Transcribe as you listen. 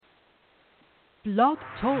Blog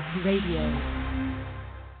Talk Radio.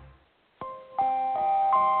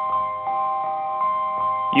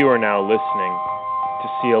 You are now listening to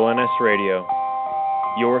CLNS Radio,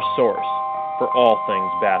 your source for all things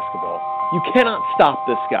basketball. You cannot stop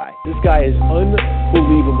this guy. This guy is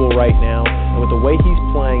unbelievable right now, and with the way he's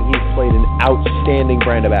playing, he's played an outstanding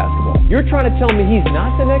brand of basketball. You're trying to tell me he's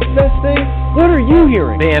not the next best thing? What are you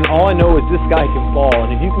hearing? Man, all I know is this guy can ball,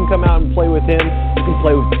 and if you can come out and play with him, you can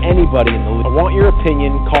play with anybody in the league. I want your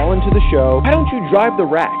opinion. Call into the show. Why don't you drive the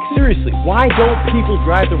rack? Seriously, why don't people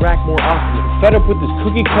drive the rack more often? Fed up with this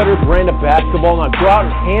cookie-cutter brand of basketball, now go out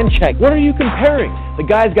and hand check. What are you comparing? The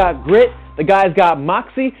guy's got grit, the guy's got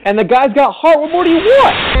moxie, and the guy's got heart. What more do you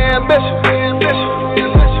want?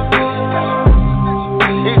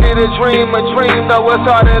 He did a dream, though it's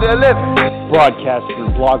harder to live. Broadcast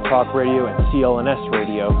through Blog Talk Radio and CLNS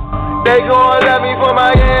Radio. They gon' love me for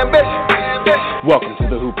my ambition. Welcome to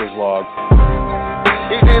the Hooper's Log.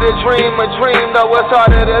 He did a dream, though it's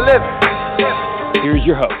harder to live. Here's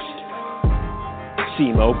your host,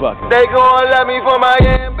 Simo Bucket. They gon' love me for my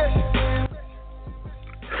ambition.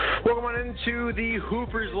 Welcome on into the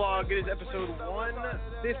Hooper's Log. It is episode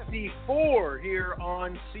 154 here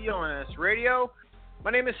on CLNS Radio. My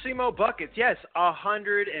name is Simo Buckets. Yes,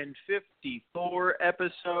 154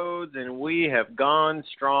 episodes, and we have gone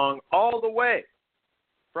strong all the way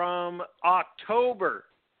from October.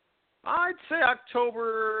 I'd say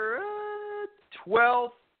October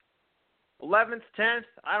 12th, 11th, 10th,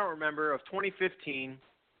 I don't remember, of 2015.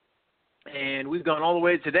 And we've gone all the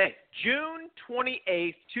way to today, June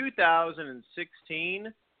 28th,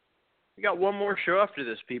 2016. We got one more show after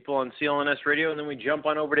this, people, on CLNS Radio, and then we jump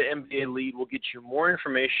on over to NBA Lead. We'll get you more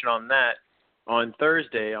information on that on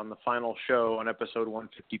Thursday on the final show on episode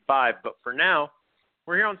 155. But for now,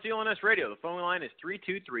 we're here on CLNS Radio. The phone line is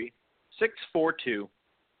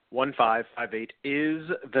 323-642-1558 is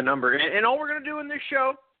the number. And all we're going to do in this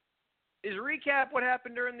show is recap what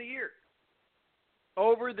happened during the year.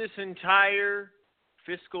 Over this entire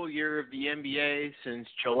fiscal year of the NBA since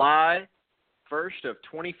July 1st of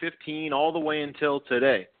 2015 all the way until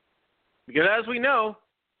today. Because as we know,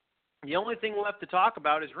 the only thing left to talk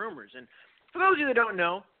about is rumors. And for those of you that don't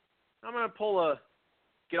know, I'm going to pull a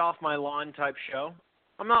get off my lawn type show.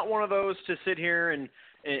 I'm not one of those to sit here and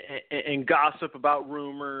gossip about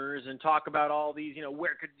rumors and talk about all these,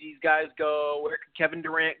 where could these guys go? Where could Kevin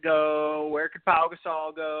Durant go? Where could Pau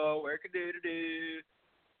Gasol go? Where could do?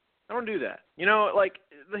 I don't do that.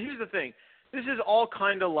 Here's the thing. This is all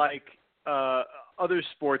kind of like other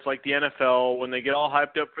sports like the NFL when they get all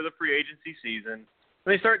hyped up for the free agency season.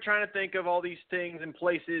 When they start trying to think of all these things and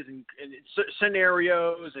places and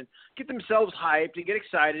scenarios and get themselves hyped and get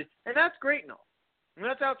excited. And that's great and all. And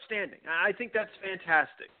that's outstanding. I think that's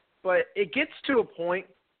fantastic. But it gets to a point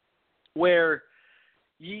where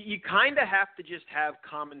you kind of have to just have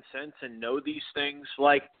common sense and know these things.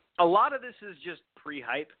 Like, a lot of this is just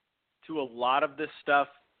pre-hype to a lot of this stuff.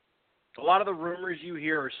 A lot of the rumors you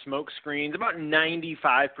hear are smoke screens. About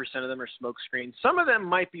 95% of them are smoke screens. Some of them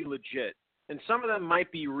might be legit, and some of them might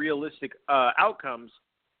be realistic outcomes.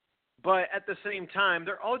 But at the same time,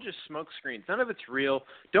 they're all just smoke screens. None of it's real.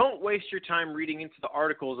 Don't waste your time reading into the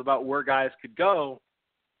articles about where guys could go,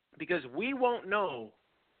 because we won't know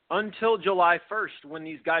until July 1st when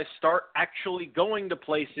these guys start actually going to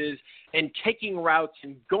places and taking routes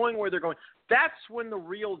and going where they're going. That's when the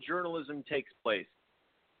real journalism takes place.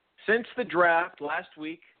 Since the draft last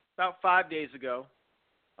week, about 5 days ago,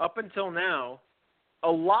 up until now, a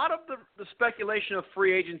lot of the speculation of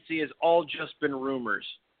free agency has all just been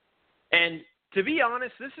rumors. And to be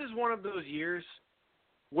honest, this is one of those years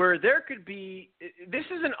where there could be – this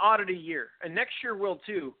is an oddity year, and next year will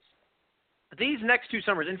too. These next two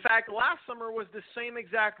summers – in fact, last summer was the same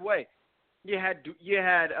exact way. You had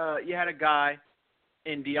a guy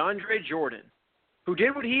in DeAndre Jordan who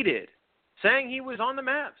did what he did, saying he was on the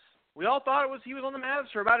Mavs. We all thought he was on the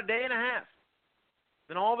Mavs for about a day and a half.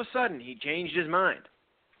 Then all of a sudden, he changed his mind.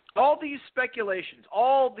 All these speculations,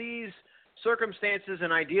 all these – circumstances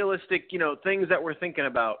and idealistic, things that we're thinking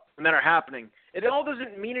about and that are happening. It all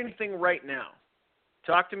doesn't mean anything right now.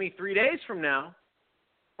 Talk to me 3 days from now,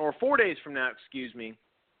 or 4 days from now,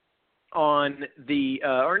 on the,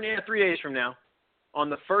 3 days from now, on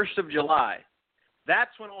the 1st of July.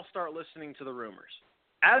 That's when I'll start listening to the rumors.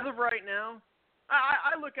 As of right now,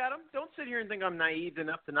 I look at them. Don't sit here and think I'm naive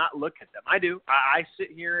enough to not look at them. I do. I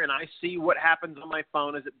sit here and I see what happens on my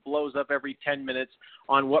phone as it blows up every 10 minutes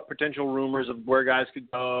on what potential rumors of where guys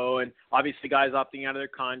could go, and obviously guys opting out of their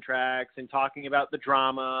contracts and talking about the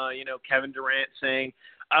drama, Kevin Durant saying,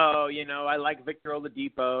 I like Victor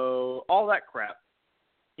Oladipo, all that crap.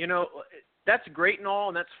 That's great and all,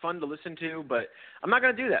 and that's fun to listen to, but I'm not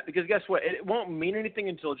going to do that because guess what? It won't mean anything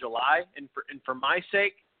until July, and for my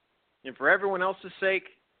sake and for everyone else's sake,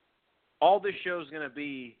 all this show is going to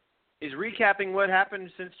be is recapping what happened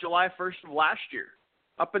since July 1st of last year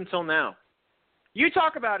up until now. You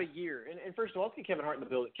talk about a year, and first of all, let's get Kevin Hart in the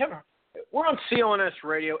building. Kevin Hart, we're on CLNS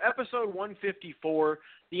Radio, episode 154.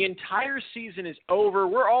 The entire season is over.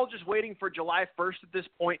 We're all just waiting for July 1st at this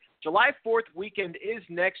point. July 4th weekend is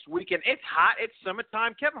next weekend. It's hot. It's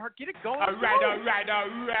summertime. Kevin Hart, get it going. All right.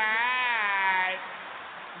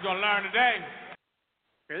 You're going to learn today.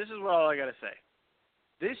 Here, this is what all I got to say.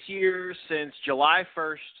 This year, since July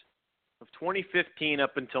 1st of 2015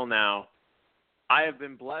 up until now, I have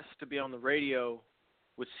been blessed to be on the radio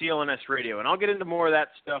with CLNS Radio. And I'll get into more of that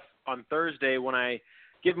stuff on Thursday when I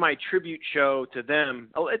give my tribute show to them.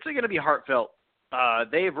 It's going to be heartfelt.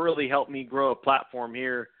 They've really helped me grow a platform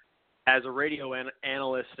here as a radio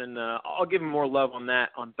analyst, and I'll give them more love on that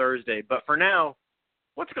on Thursday. But for now,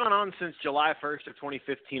 what's gone on since July 1st of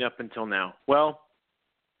 2015 up until now? Well,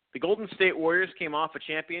 the Golden State Warriors came off a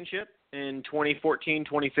championship in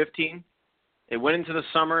 2014-2015. They went into the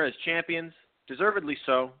summer as champions, deservedly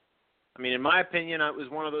so. I mean, in my opinion, it was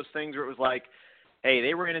one of those things where it was like, hey,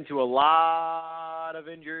 they ran into a lot of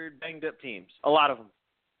injured, banged-up teams, a lot of them.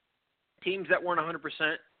 Teams that weren't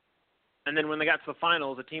 100%, and then when they got to the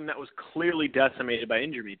finals, a team that was clearly decimated by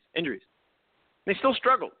injuries. They still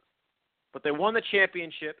struggled, but they won the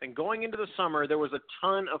championship, and going into the summer, there was a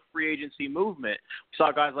ton of free agency movement. We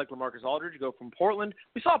saw guys like LaMarcus Aldridge go from Portland.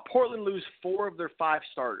 We saw Portland lose 4 of their 5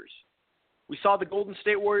 starters. We saw the Golden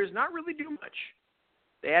State Warriors not really do much.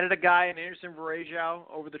 They added a guy in Anderson Varejao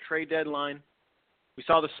over the trade deadline. We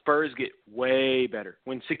saw the Spurs get way better,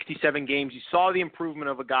 win 67 games. You saw the improvement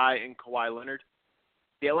of a guy in Kawhi Leonard.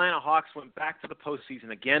 The Atlanta Hawks went back to the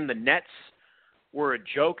postseason again. The Nets were a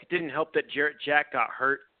joke. It didn't help that Jarrett Jack got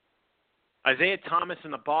hurt. Isaiah Thomas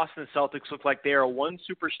and the Boston Celtics look like they are one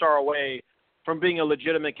superstar away from being a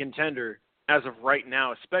legitimate contender as of right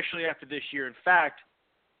now, especially after this year. In fact,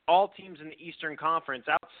 all teams in the Eastern Conference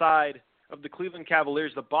outside of the Cleveland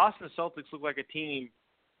Cavaliers, the Boston Celtics look like a team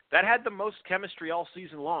that had the most chemistry all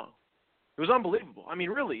season long. It was unbelievable. I mean,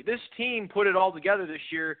 really, this team put it all together this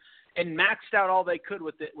year and maxed out all they could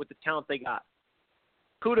with the talent they got.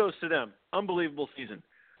 Kudos to them. Unbelievable season.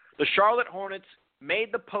 The Charlotte Hornets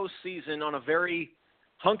made the postseason on a very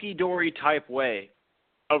hunky-dory type way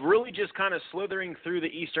of really just kind of slithering through the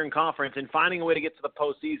Eastern Conference and finding a way to get to the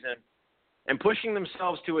postseason and pushing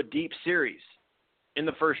themselves to a deep series in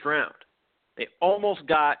the first round. They almost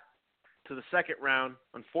got to the second round.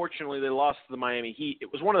 Unfortunately, they lost to the Miami Heat.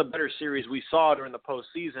 It was one of the better series we saw during the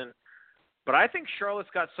postseason. But I think Charlotte's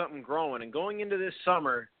got something growing. And going into this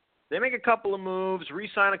summer, they make a couple of moves,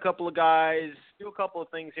 re-sign a couple of guys, do a couple of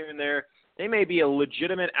things here and there. They may be a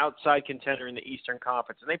legitimate outside contender in the Eastern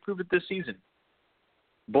Conference, and they proved it this season.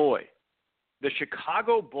 Boy, the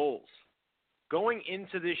Chicago Bulls, going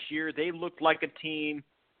into this year, they looked like a team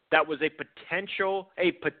that was a potential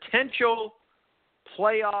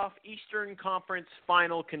playoff Eastern Conference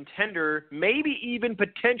final contender, maybe even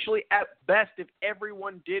potentially at best if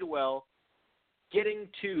everyone did well, getting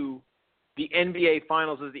to the NBA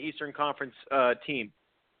Finals as the Eastern Conference team.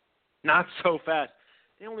 Not so fast.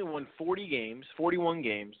 They only won 41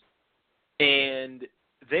 games, and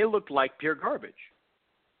they looked like pure garbage.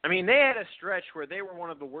 I mean, they had a stretch where they were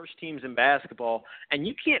one of the worst teams in basketball, and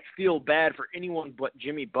you can't feel bad for anyone but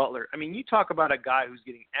Jimmy Butler. I mean, you talk about a guy who's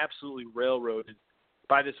getting absolutely railroaded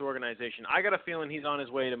by this organization. I got a feeling he's on his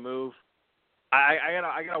way to move. I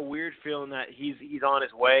got a weird feeling that he's on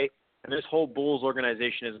his way, and this whole Bulls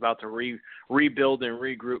organization is about to rebuild and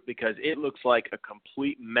regroup because it looks like a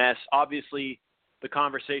complete mess. Obviously, the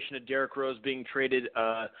conversation of Derrick Rose being traded,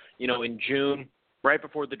 in June, right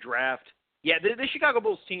before the draft. Yeah, the Chicago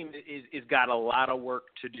Bulls team is got a lot of work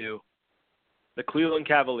to do. The Cleveland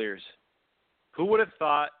Cavaliers. Who would have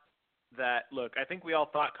thought that, look, I think we all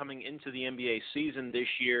thought coming into the NBA season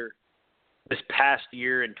this past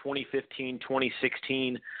year in 2015,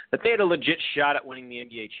 2016, that they had a legit shot at winning the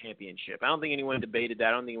NBA championship. I don't think anyone debated that.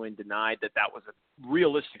 I don't think anyone denied that was a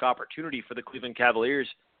realistic opportunity for the Cleveland Cavaliers.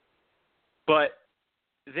 But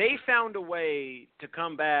they found a way to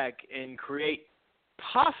come back and create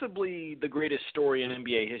possibly the greatest story in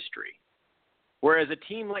NBA history. Whereas a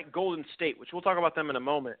team like Golden State, which we'll talk about them in a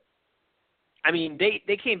moment, I mean,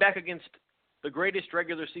 they came back against the greatest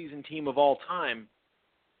regular season team of all time,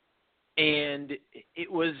 and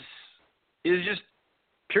it was just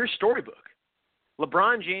pure storybook.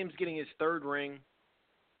 LeBron James getting his 3rd ring,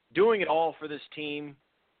 doing it all for this team.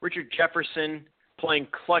 Richard Jefferson playing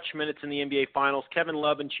clutch minutes in the NBA Finals. Kevin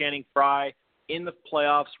Love and Channing Frye in the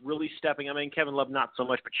playoffs, really stepping. I mean, Kevin Love not so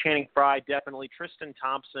much, but Channing Frye definitely. Tristan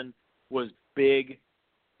Thompson was big,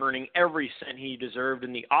 earning every cent he deserved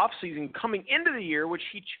in the offseason coming into the year, which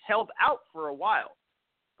he held out for a while.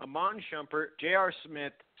 Iman Shumpert, J.R.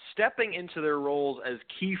 Smith stepping into their roles as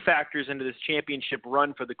key factors into this championship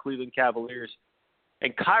run for the Cleveland Cavaliers.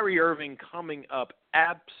 And Kyrie Irving coming up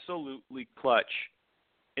absolutely clutch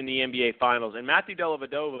in the NBA Finals. And Matthew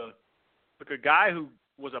Dellavedova, look, a guy who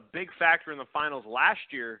was a big factor in the Finals last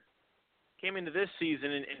year, came into this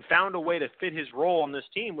season and found a way to fit his role on this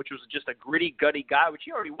team, which was just a gritty, gutty guy, which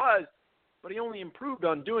he already was, but he only improved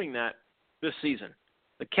on doing that this season.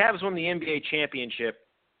 The Cavs won the NBA championship,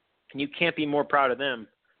 and you can't be more proud of them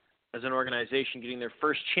as an organization getting their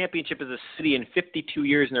first championship as a city in 52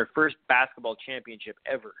 years and their first basketball championship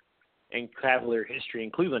ever in Cavalier history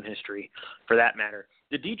and Cleveland history, for that matter.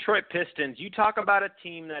 The Detroit Pistons, you talk about a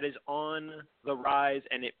team that is on the rise,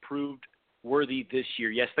 and it proved worthy this year.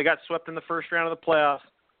 Yes, they got swept in the first round of the playoffs,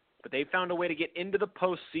 but they found a way to get into the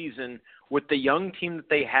postseason with the young team that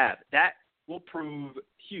they have. That will prove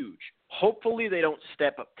huge. Hopefully they don't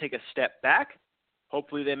take a step back.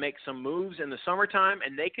 Hopefully they make some moves in the summertime,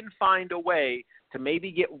 and they can find a way to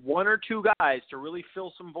maybe get one or two guys to really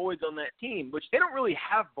fill some voids on that team, which they don't really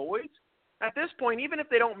have voids. At this point, even if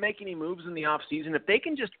they don't make any moves in the offseason, if they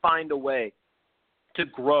can just find a way to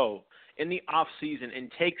grow in the offseason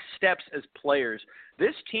and take steps as players,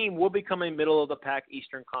 this team will become a middle-of-the-pack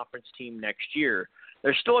Eastern Conference team next year.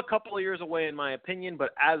 They're still a couple of years away, in my opinion,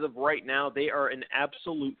 but as of right now, they are an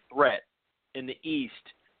absolute threat in the East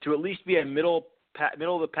to at least be a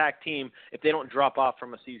middle-of-the-pack team if they don't drop off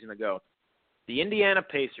from a season ago. The Indiana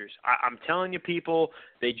Pacers, I'm telling you, people,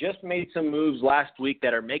 they just made some moves last week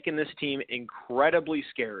that are making this team incredibly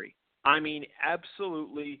scary. I mean,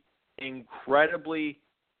 absolutely incredibly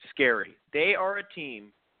scary. They are a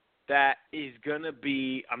team that is going to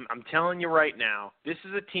be, I'm telling you right now, this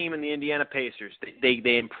is a team in the Indiana Pacers.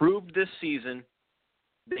 They improved this season.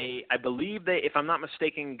 I believe they, if I'm not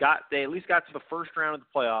mistaken, they at least got to the first round of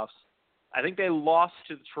the playoffs. I think they lost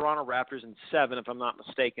to the Toronto Raptors in 7, if I'm not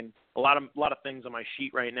mistaken. A lot of things on my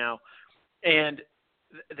sheet right now. And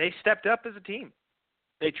they stepped up as a team.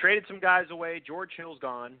 They traded some guys away. George Hill's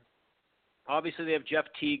gone. Obviously, they have Jeff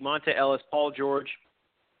Teague, Monta Ellis, Paul George.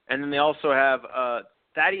 And then they also have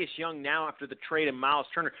Thaddeus Young now after the trade and Miles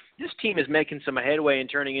Turner. This team is making some headway and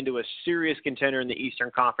turning into a serious contender in the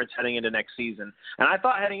Eastern Conference heading into next season. And I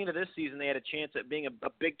thought heading into this season they had a chance at being a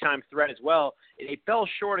big-time threat as well. They fell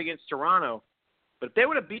short against Toronto. But if they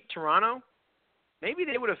would have beat Toronto, maybe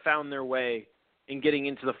they would have found their way in getting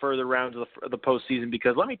into the further rounds of the postseason,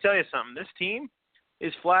 because let me tell you something, this team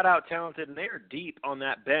is flat-out talented, and they are deep on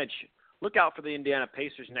that bench. Look out for the Indiana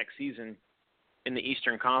Pacers next season in the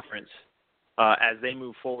Eastern Conference as they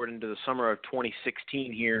move forward into the summer of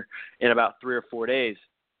 2016 here in about 3 or 4 days.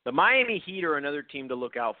 The Miami Heat are another team to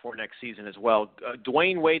look out for next season as well.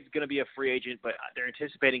 Dwayne Wade's going to be a free agent, but they're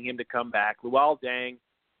anticipating him to come back. Luol Deng,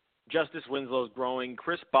 Justice Winslow's growing.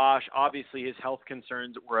 Chris Bosh, obviously his health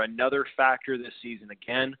concerns were another factor this season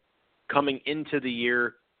again. Coming into the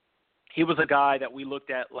year, he was a guy that we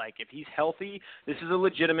looked at like, if he's healthy, this is a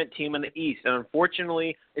legitimate team in the East. And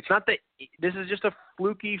unfortunately, it's not that this is just a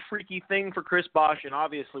fluky, freaky thing for Chris Bosh, and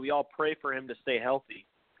obviously we all pray for him to stay healthy.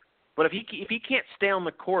 But if he can't stay on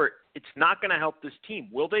the court, it's not going to help this team.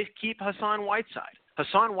 Will they keep Hassan Whiteside?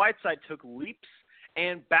 Hassan Whiteside took leaps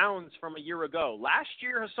and bounds from a year ago. Last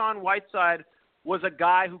year, Hassan Whiteside was a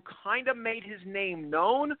guy who kind of made his name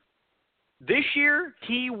known. This year,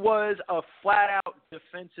 he was a flat-out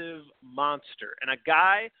defensive monster, and a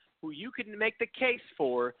guy who you could make the case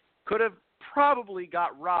for could have probably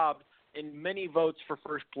got robbed in many votes for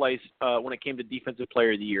first place when it came to Defensive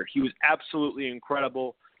Player of the Year. He was absolutely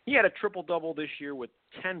incredible. He had a triple-double this year with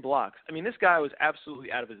 10 blocks. I mean, this guy was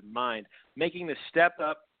absolutely out of his mind, making the step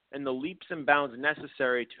up and the leaps and bounds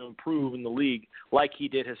necessary to improve in the league like he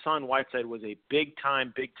did. Hassan Whiteside was a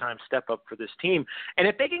big-time step up for this team. And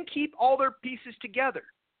if they can keep all their pieces together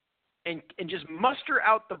and just muster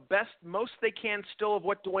out the most they can still of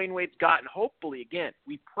what Dwayne Wade's got, and hopefully, again,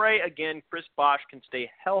 we pray again Chris Bosh can stay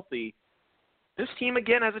healthy, this team,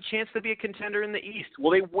 again, has a chance to be a contender in the East.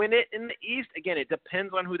 Will they win it in the East? Again, it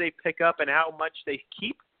depends on who they pick up and how much they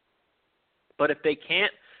keep. But if they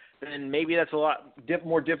can't, then maybe that's a lot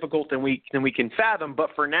more difficult than we can fathom.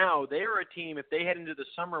 But for now, they are a team, if they head into the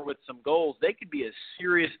summer with some goals, they could be a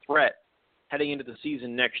serious threat heading into the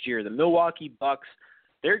season next year. The Milwaukee Bucks,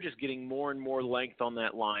 they're just getting more and more length on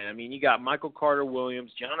that line. I mean, you got Michael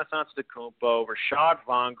Carter-Williams, Giannis Antetokounmpo, Rashad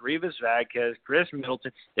Vaughn, Grievous Vasquez, Chris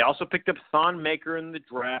Middleton. They also picked up Thon Maker in the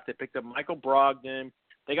draft. They picked up Michael Brogdon.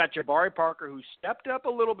 They got Jabari Parker, who stepped up a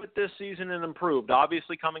little bit this season and improved.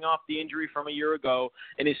 Obviously, coming off the injury from a year ago,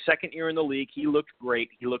 in his second year in the league, he looked great.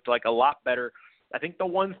 He looked like a lot better. I think the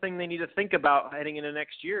one thing they need to think about heading into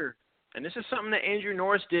next year, and this is something that Andrew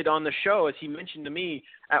Norris did on the show, as he mentioned to me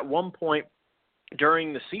at one point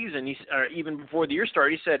during the season, or even before the year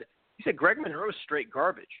started, he said Greg Monroe is straight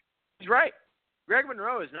garbage. He's right. Greg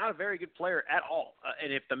Monroe is not a very good player at all.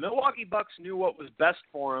 And if the Milwaukee Bucks knew what was best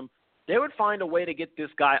for him, they would find a way to get this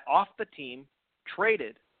guy off the team,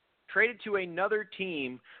 traded to another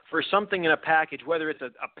team for something in a package, whether it's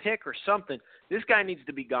a pick or something. This guy needs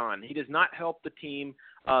to be gone. He does not help the team.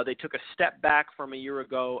 They took a step back from a year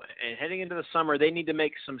ago, and heading into the summer, they need to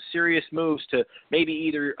make some serious moves to maybe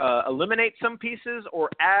either eliminate some pieces or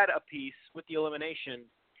add a piece with the elimination.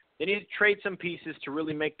 They need to trade some pieces to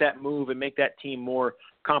really make that move and make that team more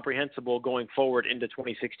comprehensible going forward into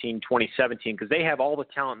 2016, 2017, because they have all the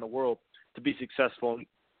talent in the world to be successful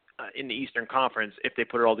in the Eastern Conference if they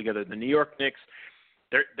put it all together. The New York Knicks,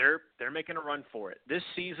 they're making a run for it. This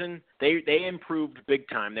season, they improved big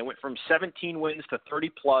time. They went from 17 wins to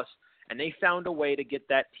 30-plus, and they found a way to get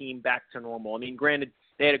that team back to normal. I mean, granted,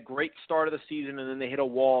 they had a great start of the season, and then they hit a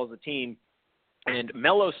wall as a team. And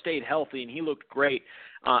Melo stayed healthy, and he looked great.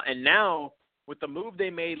 And now, with the move they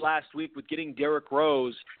made last week with getting Derrick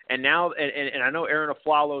Rose, and now, and I know Aaron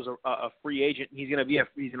Aflalo's a free agent. He's going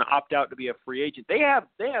to opt out to be a free agent. They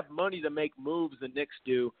have money to make moves. The Knicks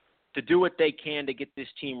do to do what they can to get this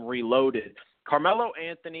team reloaded. Carmelo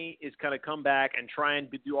Anthony is going to come back and try and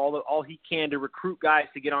do all he can to recruit guys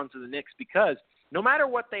to get onto the Knicks, because no matter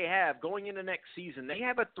what they have going into next season, they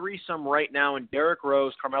have a threesome right now in Derrick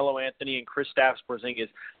Rose, Carmelo Anthony, and Kristaps Porzingis.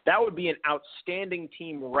 That would be an outstanding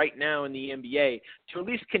team right now in the NBA to at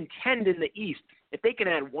least contend in the East. If they can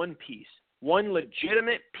add one piece, one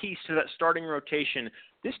legitimate piece to that starting rotation,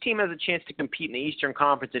 this team has a chance to compete in the Eastern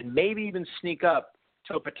Conference and maybe even sneak up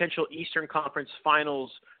to a potential Eastern Conference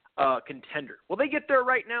Finals contender. Will they get there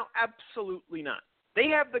right now? Absolutely not. They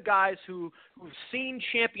have the guys who've seen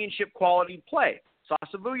championship quality play.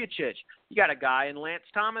 Sasa Vujacic. You got a guy in Lance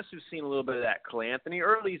Thomas who's seen a little bit of that. Clay Anthony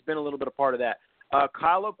Early's been a little bit a part of that.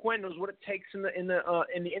 Kyle O'Quinn knows what it takes in the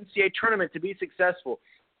NCAA tournament to be successful.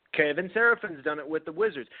 Kevin Serafin's done it with the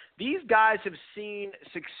Wizards. These guys have seen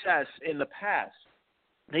success in the past.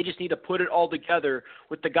 They just need to put it all together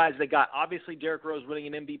with the guys they got. Obviously, Derrick Rose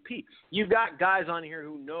winning an MVP. You've got guys on here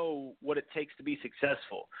who know what it takes to be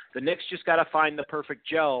successful. The Knicks just got to find the perfect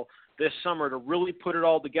gel this summer to really put it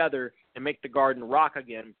all together and make the Garden rock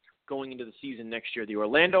again going into the season next year. The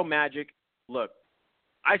Orlando Magic, look,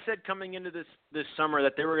 I said coming into this summer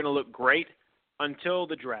that they were going to look great until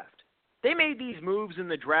the draft. They made these moves in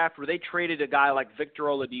the draft where they traded a guy like Victor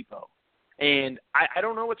Oladipo. And I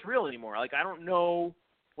don't know what's real anymore. Like, I don't know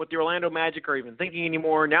what the Orlando Magic are even thinking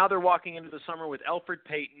anymore. Now they're walking into the summer with Elfrid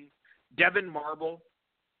Payton, Devin Marble,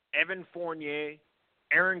 Evan Fournier,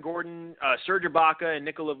 Aaron Gordon, Serge Ibaka, and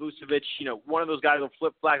Nikola Vucevic. You know, one of those guys will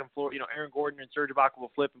flip back and forth. You know, Aaron Gordon and Serge Ibaka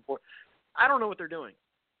will flip and forth. I don't know what they're doing.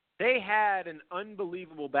 They had an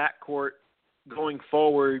unbelievable backcourt going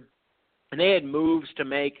forward, and they had moves to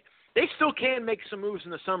make. They still can make some moves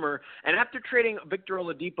in the summer, and after trading Victor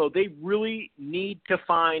Oladipo, they really need to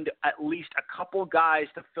find at least a couple guys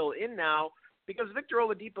to fill in now, because Victor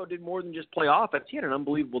Oladipo did more than just play offense. He had an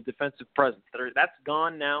unbelievable defensive presence. That's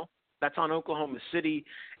gone now. That's on Oklahoma City,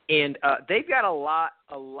 and they've got a lot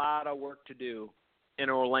of work to do in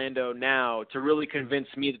Orlando now to really convince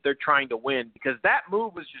me that they're trying to win, because that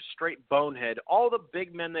move was just straight bonehead. All the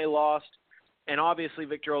big men they lost, and obviously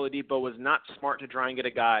Victor Oladipo was not smart to try and get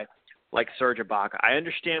a guy like Serge Ibaka. I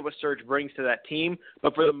understand what Serge brings to that team,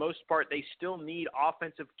 but for the most part, they still need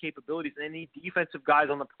offensive capabilities, and they need defensive guys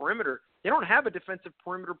on the perimeter. They don't have a defensive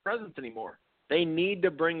perimeter presence anymore. They need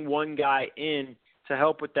to bring one guy in to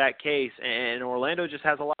help with that case, and Orlando just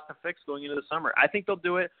has a lot to fix going into the summer. I think they'll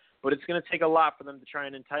do it, but it's going to take a lot for them to try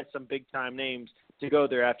and entice some big-time names to go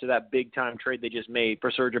there after that big-time trade they just made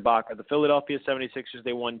for Serge Ibaka. The Philadelphia 76ers,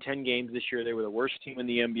 they won 10 games this year. They were the worst team in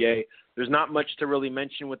the NBA. There's not much to really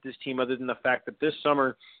mention with this team other than the fact that this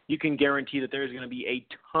summer you can guarantee that there's going to be a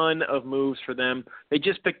ton of moves for them. They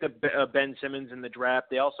just picked up Ben Simmons in the draft.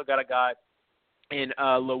 They also got a guy in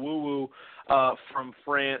Lawuwu from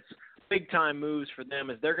France. Big-time moves for them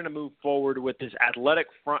as they're going to move forward with this athletic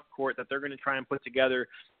front court that they're going to try and put together.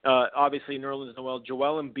 Obviously, Nerlens Noel,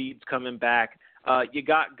 Joel Embiid's coming back. You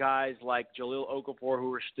got guys like Jahlil Okafor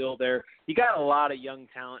who are still there. You got a lot of young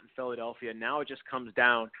talent in Philadelphia. Now it just comes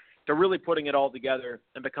down to really putting it all together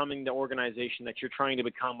and becoming the organization that you're trying to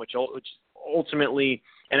become, which ultimately,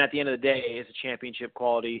 and at the end of the day, is a championship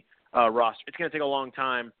quality roster. It's going to take a long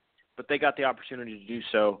time, but they got the opportunity to do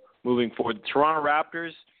so moving forward. The Toronto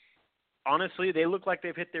Raptors, honestly, they look like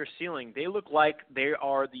they've hit their ceiling. They look like they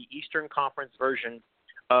are the Eastern Conference version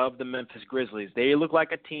of the Memphis Grizzlies. They look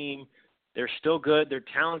like a team. They're still good. They're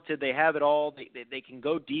talented. They have it all. They can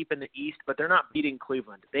go deep in the East, but they're not beating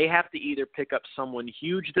Cleveland. They have to either pick up someone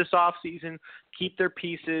huge this offseason, keep their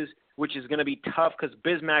pieces, which is going to be tough because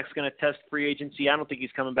Bismack's going to test free agency. I don't think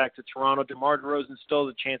he's coming back to Toronto. DeMar DeRozan still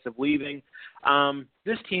has a chance of leaving.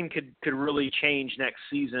 This team could really change next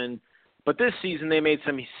season. But this season they made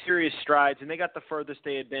some serious strides, and they got the furthest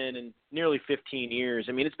they had been in nearly 15 years.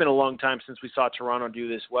 I mean, it's been a long time since we saw Toronto do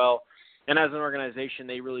this well. And as an organization,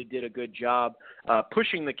 they really did a good job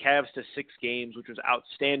pushing the Cavs to 6 games, which was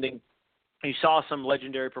outstanding. You saw some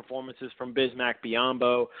legendary performances from Bismack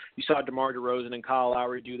Biyombo. You saw DeMar DeRozan and Kyle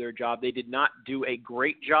Lowry do their job. They did not do a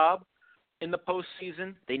great job in the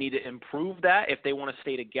postseason. They need to improve that if they want to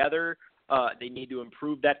stay together. They need to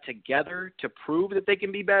improve that together to prove that they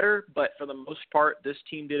can be better. But for the most part, this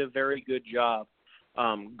team did a very good job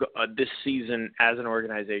this season as an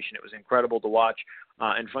organization. It was incredible to watch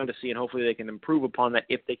and fun to see, and hopefully they can improve upon that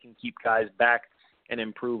if they can keep guys back and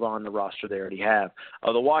improve on the roster they already have.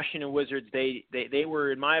 The Washington Wizards, they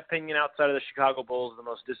were, in my opinion, outside of the Chicago Bulls, the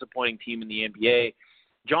most disappointing team in the NBA.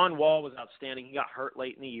 John Wall was outstanding. He got hurt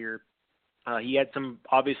late in the year. He had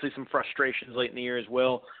obviously some frustrations late in the year as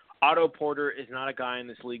well. Otto Porter is not a guy in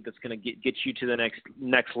this league that's going to get you to the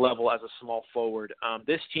next level as a small forward.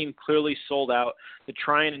 This team clearly sold out to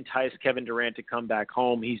try and entice Kevin Durant to come back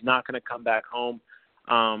home. He's not going to come back home.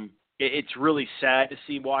 It's really sad to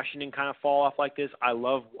see Washington kind of fall off like this. I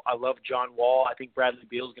love John Wall. I think Bradley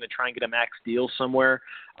Beal is going to try and get a max deal somewhere.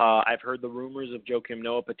 I've heard the rumors of Joakim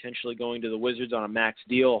Noah potentially going to the Wizards on a max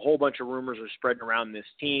deal. A whole bunch of rumors are spreading around this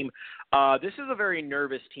team. This is a very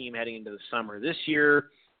nervous team heading into the summer. This year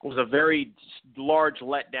was a very large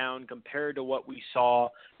letdown compared to what we saw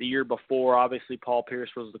the year before. Obviously, Paul Pierce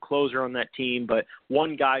was the closer on that team, but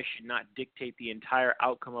one guy should not dictate the entire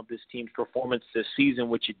outcome of this team's performance this season,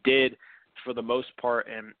 which it did for the most part.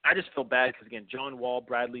 And I just feel bad because, again, John Wall,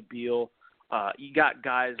 Bradley Beal, you got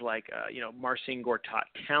guys like, Marcin Gortat,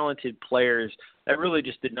 talented players that really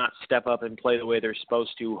just did not step up and play the way they're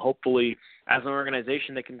supposed to. Hopefully, as an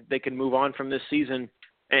organization, they can move on from this season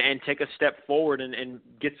and take a step forward and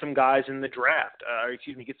get some guys in the draft,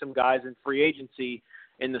 get some guys in free agency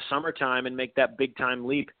in the summertime and make that big-time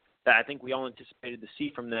leap that I think we all anticipated to see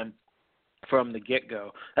from them from the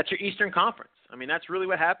get-go. That's your Eastern Conference. I mean, that's really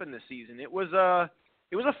what happened this season. It was a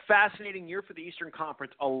fascinating year for the Eastern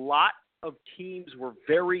Conference. A lot of teams were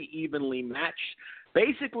very evenly matched.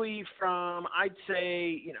 Basically from, I'd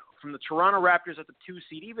say, from the Toronto Raptors at the 2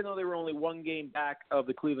 seed, even though they were only 1 game back of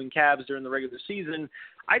the Cleveland Cavs during the regular season,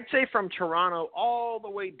 I'd say from Toronto all the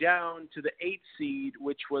way down to the 8 seed,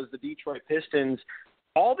 which was the Detroit Pistons,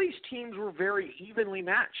 all these teams were very evenly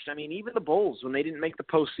matched. I mean, even the Bulls, when they didn't make the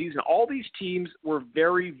postseason, all these teams were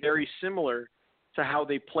very, very similar to how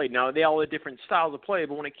they played. Now, they all had different styles of play,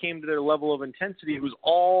 but when it came to their level of intensity, it was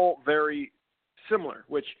all very similar,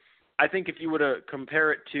 which I think if you were to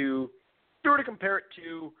compare it to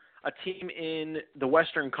a team in the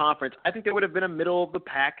Western Conference, I think they would have been a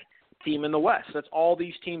middle-of-the-pack team in the West. That's all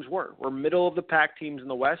these teams were middle-of-the-pack teams in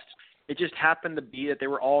the West. It just happened to be that they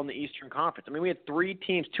were all in the Eastern Conference. I mean, we had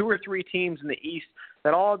 2 or 3 teams in the East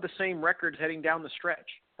that all had the same records heading down the stretch.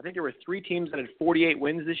 I think there were 3 teams that had 48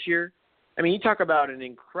 wins this year. I mean, you talk about an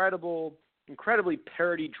incredibly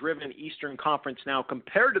parity-driven Eastern Conference now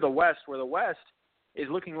compared to the West, where the West is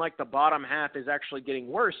looking like the bottom half is actually getting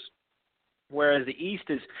worse, whereas the East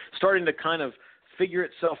is starting to kind of figure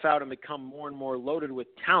itself out and become more and more loaded with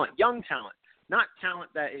talent, young talent, not talent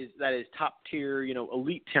that is top tier,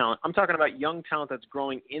 elite talent. I'm talking about young talent that's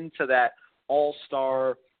growing into that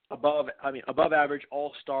all-star, above average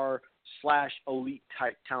all-star / elite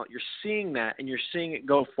type talent. You're seeing that, and you're seeing it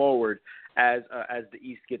go forward as the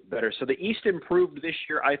East gets better. So the East improved this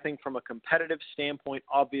year, I think, from a competitive standpoint,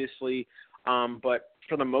 obviously. But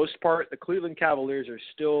for the most part, the Cleveland Cavaliers are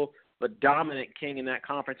still the dominant king in that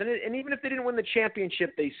conference. And even if they didn't win the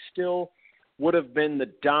championship, they still would have been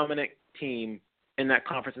the dominant team in that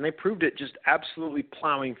conference. And they proved it just absolutely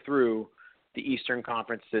plowing through the Eastern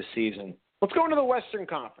Conference this season. Let's go into the Western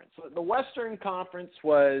Conference. The Western Conference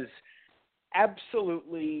was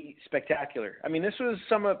absolutely spectacular. I mean,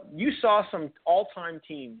 you saw some all-time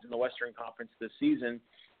teams in the Western Conference this season.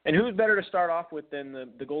 And who's better to start off with than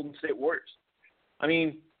the Golden State Warriors? I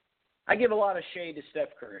mean, I give a lot of shade to Steph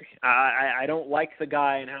Curry. I don't like the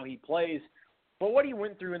guy and how he plays, but what he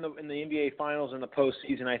went through in the NBA Finals and the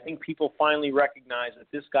postseason, I think people finally recognize that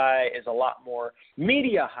this guy is a lot more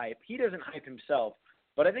media hype. He doesn't hype himself,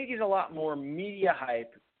 but I think he's a lot more media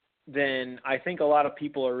hype than I think a lot of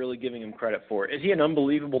people are really giving him credit for. Is he an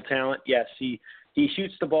unbelievable talent? Yes, he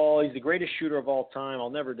shoots the ball. He's the greatest shooter of all time. I'll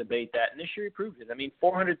never debate that. And this year he proved it. I mean,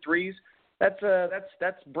 400 threes.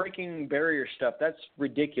 That's breaking barrier stuff. That's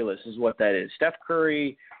ridiculous is what that is. Steph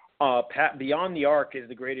Curry, beyond the arc, is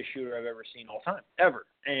the greatest shooter I've ever seen all time, ever.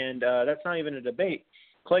 And that's not even a debate.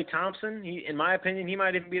 Klay Thompson, in my opinion, he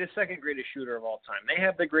might even be the second greatest shooter of all time. They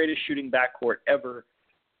have the greatest shooting backcourt ever,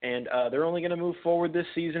 and they're only going to move forward this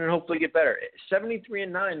season and hopefully get better.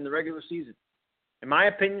 73-9 in the regular season. In my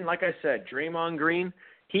opinion, like I said, Draymond Green,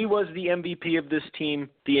 he was the MVP of this team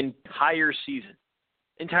the entire season,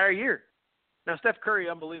 entire year. Now, Steph Curry,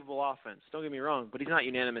 unbelievable offense. Don't get me wrong, but he's not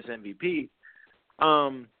unanimous MVP.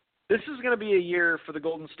 This is going to be a year for the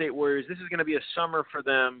Golden State Warriors. This is going to be a summer for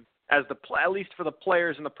them, at least for the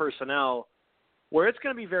players and the personnel, where it's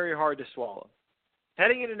going to be very hard to swallow.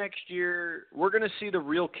 Heading into next year, we're going to see the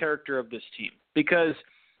real character of this team because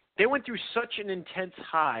they went through such an intense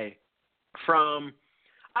high from,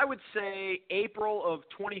 I would say, April of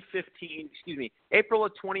 2015.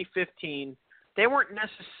 They weren't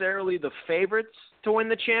necessarily the favorites to win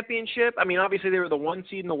the championship. I mean, obviously they were the 1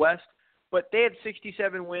 seed in the West, but they had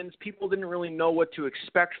 67 wins. People didn't really know what to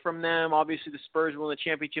expect from them. Obviously the Spurs won the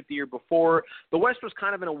championship the year before. The West was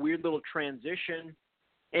kind of in a weird little transition,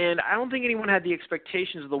 and I don't think anyone had the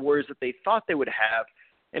expectations of the Warriors that they thought they would have,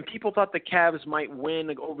 and people thought the Cavs might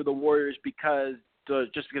win over the Warriors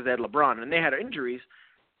just because they had LeBron, and they had injuries.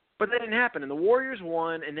 But that didn't happen, and the Warriors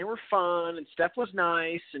won, and they were fun, and Steph was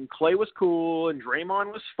nice, and Klay was cool, and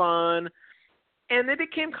Draymond was fun, and they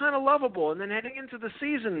became kind of lovable. And then heading into the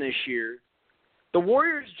season this year, the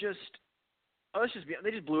Warriors they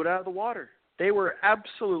just blew it out of the water. They were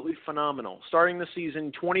absolutely phenomenal. Starting the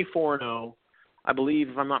season 24-0, I believe,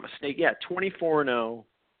 if I'm not mistaken. Yeah, 24-0,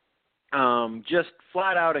 just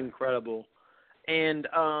flat out incredible. And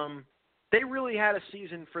they really had a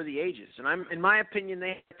season for the ages, and in my opinion,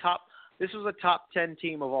 this was a top 10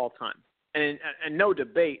 team of all time, and no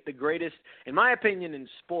debate, the greatest, in my opinion, in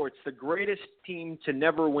sports, the greatest team to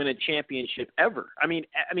never win a championship ever. I mean,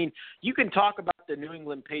 you can talk about the New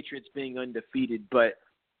England Patriots being undefeated, but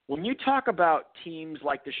when you talk about teams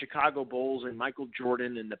like the Chicago Bulls and Michael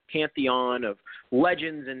Jordan and the pantheon of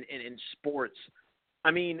legends in sports,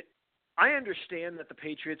 I mean, I understand that the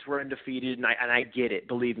Patriots were undefeated, and I get it,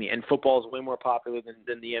 believe me. And football is way more popular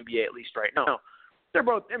than the NBA, at least right now. They're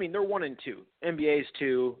both. I mean, they're 1 and 2. NBA's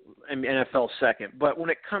 2, and NFL's 2nd. But when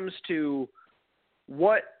it comes to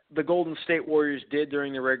what the Golden State Warriors did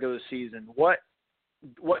during the regular season, what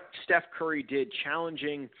Steph Curry did,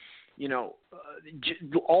 challenging,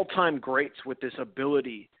 all-time greats with this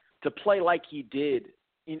ability to play like he did,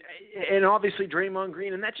 and obviously Draymond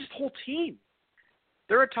Green, and that just whole team.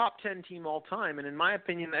 They're a top 10 team all time, and in my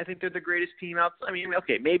opinion, I think they're the greatest team outside. I mean,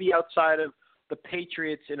 okay, maybe outside of the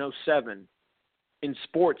Patriots in 2007 in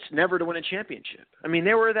sports, never to win a championship. I mean,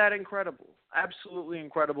 they were that incredible, absolutely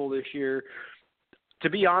incredible this year. To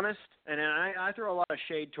be honest, and I throw a lot of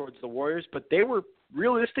shade towards the Warriors, but they were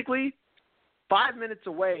realistically 5 minutes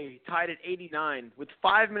away, tied at 89, with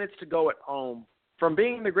 5 minutes to go at home, from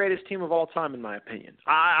being the greatest team of all time, in my opinion.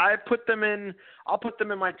 I'll put them in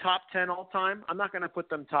my top 10 all time. I'm not going to put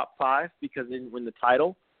them top 5 because they didn't win the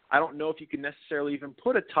title. I don't know if you can necessarily even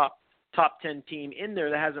put a top 10 team in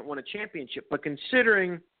there that hasn't won a championship. But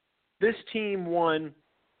considering this team won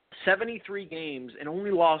 73 games and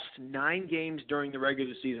only lost 9 games during the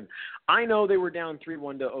regular season, I know they were down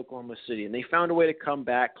 3-1 to Oklahoma City, and they found a way to come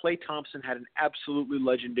back. Klay Thompson had an absolutely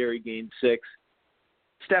legendary Game 6.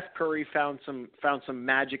 Steph Curry found some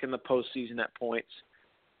magic in the postseason at points.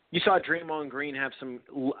 You saw Draymond Green have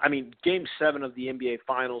Game 7 of the NBA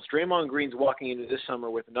Finals. Draymond Green's walking into this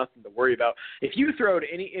summer with nothing to worry about. If you throw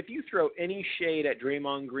any shade at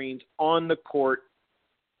Draymond Green's on the court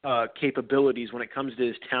capabilities when it comes to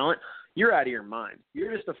his talent, you're out of your mind.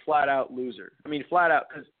 You're just a flat out loser. I mean, flat out,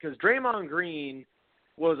 because Draymond Green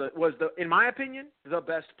was in my opinion, the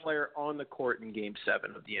best player on the court in Game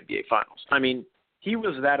 7 of the NBA Finals. I mean, he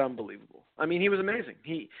was that unbelievable. I mean, he was amazing.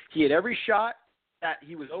 He had every shot that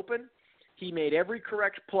he was open. He made every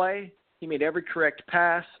correct play. He made every correct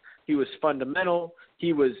pass. He was fundamental.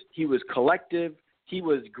 He was collective. He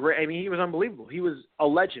was great. I mean, he was unbelievable. He was a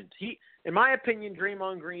legend. In my opinion,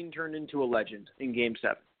 Draymond Green turned into a legend in Game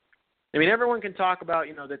 7. I mean, everyone can talk about,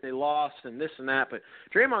 that they lost and this and that, but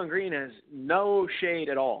Draymond Green has no shade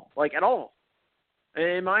at all, at all.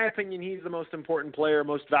 In my opinion, he's the most important player,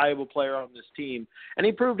 most valuable player on this team, and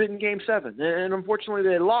he proved it in Game 7. And unfortunately,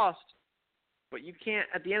 they lost, but you can't,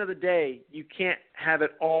 at the end of the day, you can't have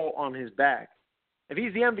it all on his back. If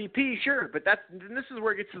he's the MVP, sure, but this is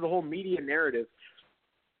where it gets to the whole media narrative.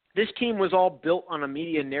 This team was all built on a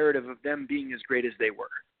media narrative of them being as great as they were.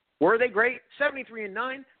 Were they great?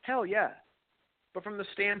 73-9? Hell yeah. But from the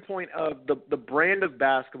standpoint of the brand of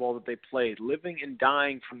basketball that they played, living and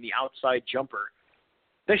dying from the outside jumper,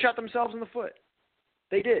 they shot themselves in the foot.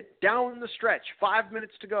 They did. Down the stretch, 5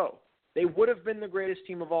 minutes to go. They would have been the greatest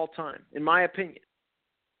team of all time, in my opinion.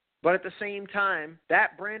 But at the same time,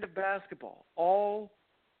 that brand of basketball, all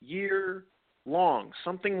year long,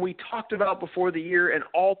 something we talked about before the year and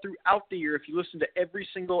all throughout the year, if you listen to every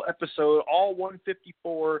single episode, all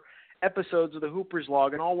 154 episodes of the Hoopers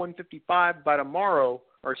Log and all 155 by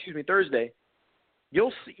Thursday,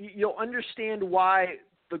 you'll understand why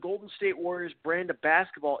the Golden State Warriors brand of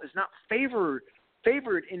basketball is not favored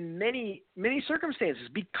in many, many circumstances,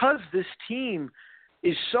 because this team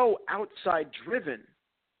is so outside driven.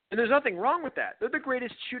 And there's nothing wrong with that. They're the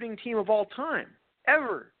greatest shooting team of all time,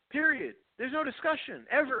 ever, period. There's no discussion,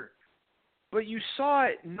 ever. But you saw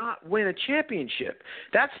it not win a championship.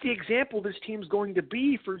 That's the example this team's going to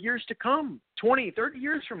be for years to come, 20, 30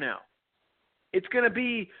 years from now. It's going to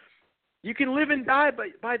be, you can live and die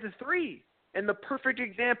by the three. And the perfect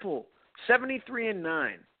example,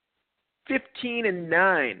 73-9,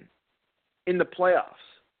 15-9 in the playoffs,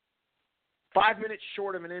 5 minutes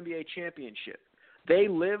short of an NBA championship. They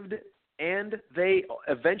lived and they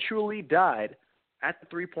eventually died at the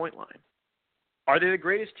three-point line. Are they the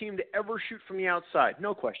greatest team to ever shoot from the outside?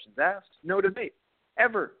 No questions asked. No debate.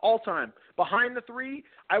 Ever. All time. Behind the three,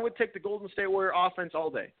 I would take the Golden State Warrior offense all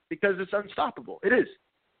day because it's unstoppable. It is.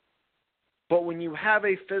 But when you have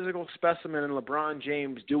a physical specimen in LeBron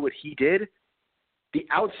James do what he did, the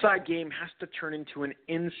outside game has to turn into an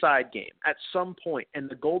inside game at some point. And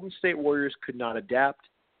the Golden State Warriors could not adapt,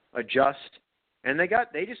 adjust, and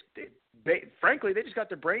frankly, they just got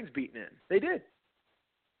their brains beaten in. They did.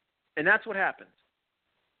 And that's what happened.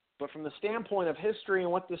 But from the standpoint of history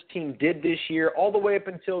and what this team did this year, all the way up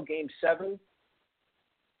until Game 7,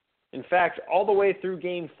 in fact, all the way through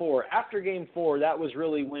Game 4, after Game 4, that was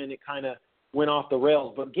really when it kind of went off the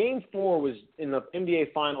rails. But Game 4 was in the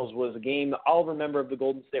NBA Finals was a game that I'll remember of the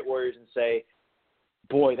Golden State Warriors and say,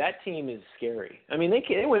 boy, that team is scary. I mean,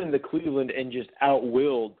 they went into Cleveland and just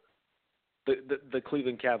outwilled the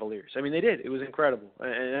Cleveland Cavaliers. I mean, they did. It was incredible.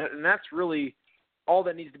 And that's really all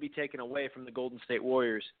that needs to be taken away from the Golden State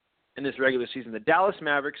Warriors in this regular season. The Dallas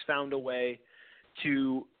Mavericks found a way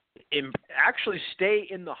to actually stay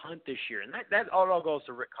in the hunt this year, and that all goes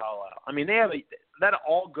to Rick Carlisle. I mean, that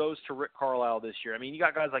all goes to Rick Carlisle this year. I mean, you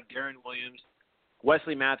got guys like Deron Williams,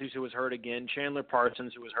 Wesley Matthews, who was hurt again, Chandler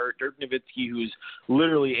Parsons, who was hurt, Dirk Nowitzki, who's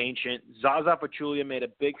literally ancient. Zaza Pachulia made a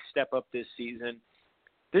big step up this season.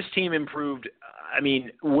 This team improved,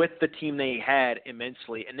 with the team they had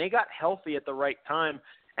immensely, and they got healthy at the right time,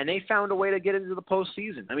 and they found a way to get into the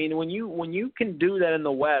postseason. I mean, when you can do that in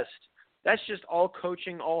the West, that's just all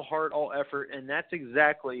coaching, all heart, all effort, and that's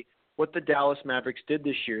exactly what the Dallas Mavericks did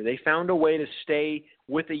this year. They found a way to stay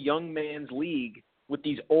with a young man's league with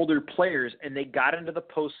these older players, and they got into the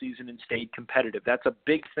postseason and stayed competitive. That's a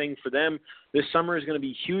big thing for them. This summer is going to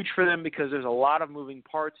be huge for them because there's a lot of moving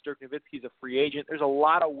parts. Dirk Nowitzki's a free agent. There's a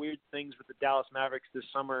lot of weird things with the Dallas Mavericks this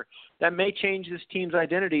summer that may change this team's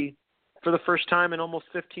identity for the first time in almost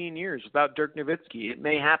 15 years without Dirk Nowitzki. It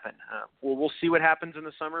may happen. We'll see what happens in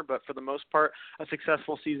the summer, but for the most part, a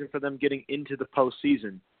successful season for them getting into the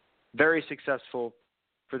postseason. Very successful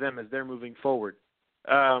for them as they're moving forward.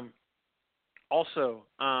 You also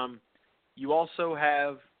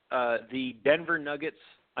have the Denver Nuggets,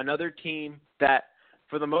 another team that,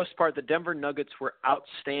 for the most part, the Denver Nuggets were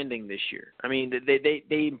outstanding this year. I mean,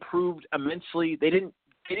 they improved immensely. They didn't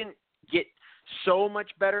get so much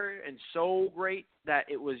better and so great that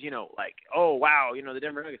it was, oh, wow, the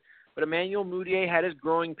Denver Nuggets. But Emmanuel Mudiay had his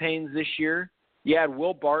growing pains this year. You had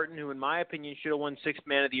Will Barton, who, in my opinion, should have won Sixth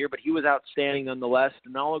Man of the Year, but he was outstanding nonetheless.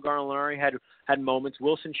 Danilo Gallinari had moments.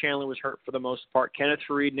 Wilson Chandler was hurt for the most part. Kenneth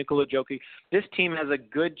Faried, Nikola Jokic. This team has a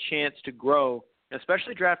good chance to grow,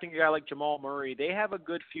 especially drafting a guy like Jamal Murray. They have a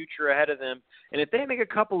good future ahead of them. And if they make a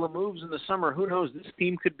couple of moves in the summer, who knows? This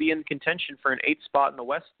team could be in contention for an 8th spot in the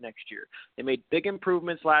West next year. They made big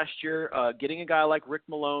improvements last year, getting a guy like Rick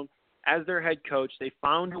Malone as their head coach. They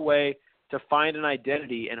found a way to find an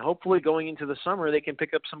identity, and hopefully going into the summer they can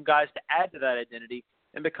pick up some guys to add to that identity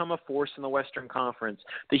and become a force in the Western Conference.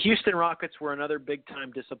 The Houston Rockets were another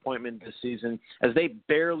big-time disappointment this season as they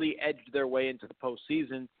barely edged their way into the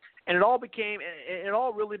postseason, and it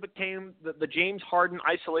all really became the James Harden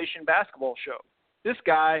isolation basketball show. This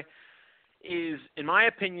guy is, in my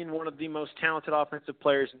opinion, one of the most talented offensive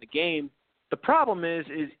players in the game. The problem is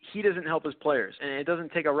he doesn't help his players, and it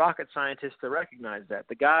doesn't take a rocket scientist to recognize that.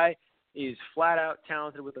 The guy is flat-out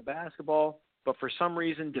talented with the basketball, but for some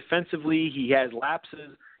reason, defensively, he has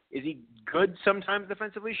lapses. Is he good sometimes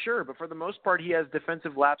defensively? Sure, but for the most part, he has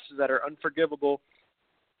defensive lapses that are unforgivable.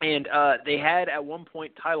 And they had, at one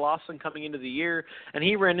point, Ty Lawson coming into the year, and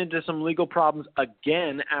he ran into some legal problems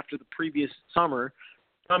again after the previous summer.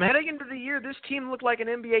 Heading into the year, this team looked like an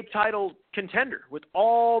NBA title contender with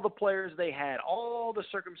all the players they had, all the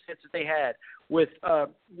circumstances they had, with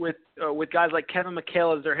guys like Kevin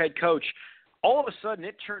McHale as their head coach. All of a sudden,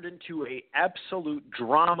 it turned into a absolute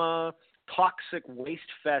drama, toxic waste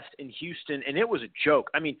fest in Houston, and it was a joke.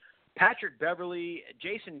 I mean, Patrick Beverley,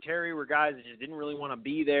 Jason Terry were guys that just didn't really want to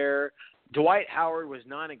be there. Dwight Howard was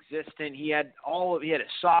non-existent. He had a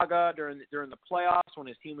saga during the playoffs when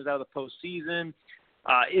his team was out of the postseason.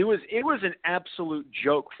 It was an absolute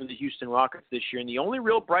joke for the Houston Rockets this year, and the only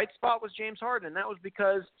real bright spot was James Harden, and that was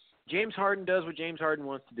because James Harden does what James Harden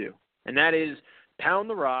wants to do, and that is pound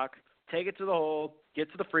the rock, take it to the hole,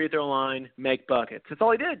 get to the free throw line, make buckets. That's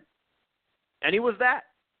all he did, and he was that.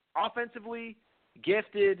 Offensively,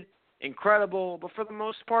 gifted, incredible, but for the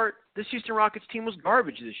most part, this Houston Rockets team was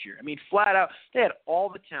garbage this year. I mean, flat out, they had all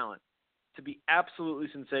the talent to be absolutely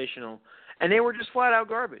sensational, and they were just flat out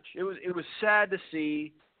garbage. It was sad to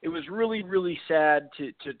see. It was really, really sad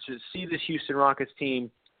to see this Houston Rockets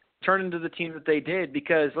team turn into the team that they did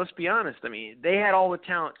because, let's be honest, I mean, they had all the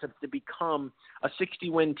talent to become a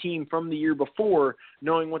 60-win team from the year before,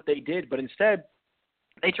 knowing what they did, but instead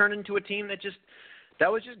they turned into a team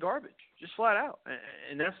that was just garbage, just flat out.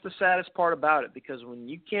 And that's the saddest part about it, because when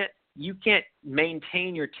you can't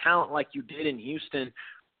maintain your talent like you did in Houston,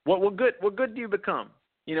 what good do you become?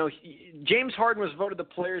 You know, James Harden was voted the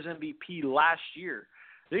Players MVP last year.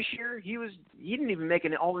 This year, he didn't even make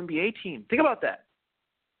an All-NBA team. Think about that.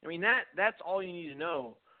 I mean, that's all you need to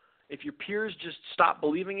know. If your peers just stop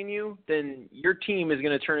believing in you, then your team is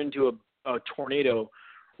going to turn into a tornado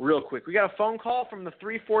real quick. We got a phone call from the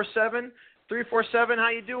 347. 347, how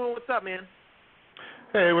you doing? What's up, man?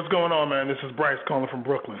 Hey, what's going on, man? This is Bryce calling from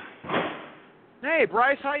Brooklyn. Hey,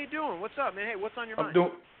 Bryce, how you doing? What's up, man? Hey, what's on your mind?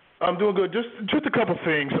 I'm doing good. Just a couple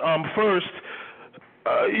things. First,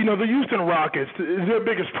 the Houston Rockets, their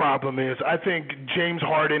biggest problem is I think James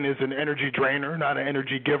Harden is an energy drainer, not an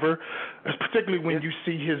energy giver, particularly when you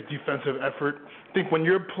see his defensive effort. I think when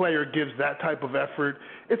your player gives that type of effort,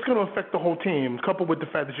 it's going to affect the whole team, coupled with the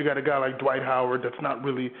fact that you got a guy like Dwight Howard that's not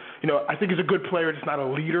really, I think he's a good player, just not a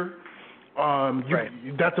leader. Right.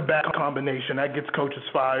 That's a bad combination. That gets coaches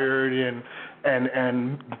fired and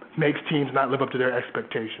makes teams not live up to their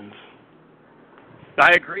expectations.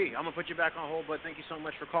 I agree. I'm going to put you back on hold, but thank you so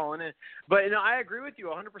much for calling in. But I agree with you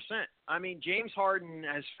 100%. I mean, James Harden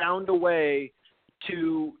has found a way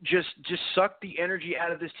to just suck the energy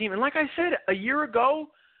out of this team. And like I said, a year ago,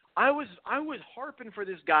 I was harping for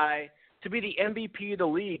this guy to be the MVP of the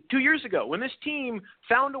league 2 years ago when this team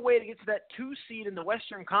found a way to get to that 2 seed in the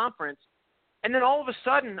Western Conference. And then all of a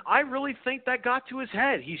sudden, I really think that got to his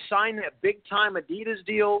head. He signed that big-time Adidas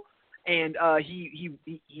deal, and he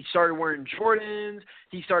started wearing Jordans.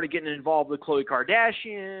 He started getting involved with Khloe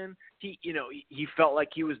Kardashian. He felt like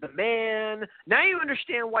he was the man. Now you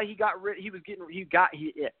understand why he got rid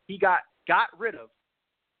of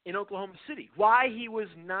in Oklahoma City. Why he was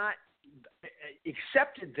not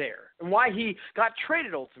accepted there, and why he got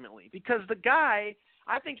traded ultimately. Because the guy,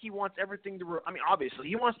 I think he wants everything obviously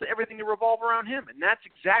he wants everything to revolve around him, and that's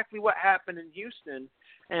exactly what happened in Houston.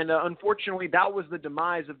 And unfortunately, that was the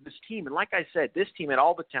demise of this team. And like I said, this team had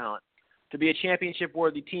all the talent to be a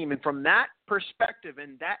championship-worthy team. And from that perspective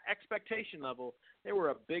and that expectation level, they were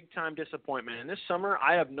a big-time disappointment. And this summer,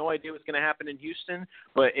 I have no idea what's going to happen in Houston.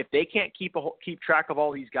 But if they can't keep track of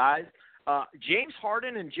all these guys, James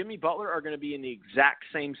Harden and Jimmy Butler are going to be in the exact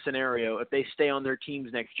same scenario if they stay on their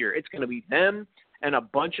teams next year. It's going to be them and a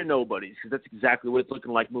bunch of nobodies, because that's exactly what it's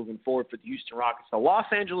looking like moving forward for the Houston Rockets. The Los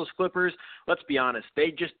Angeles Clippers, let's be honest,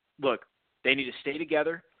 they need to stay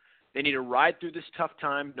together. They need to ride through this tough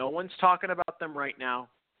time. No one's talking about them right now.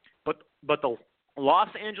 But the Los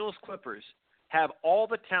Angeles Clippers have all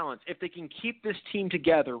the talents. If they can keep this team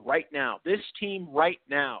together right now, they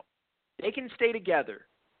can stay together.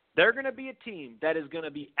 They're going to be a team that is going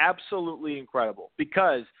to be absolutely incredible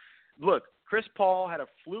because, look, Chris Paul had a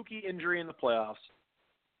fluky injury in the playoffs.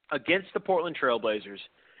 against the Portland Trailblazers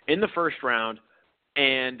in the first round,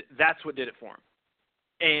 and that's what did it for him.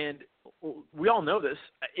 And we all know this.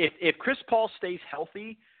 If Chris Paul stays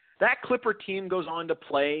healthy, that Clipper team goes on to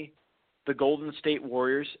play the Golden State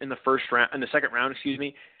Warriors in the second round,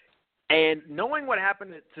 And knowing what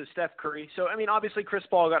happened to Steph Curry, so, I mean, obviously Chris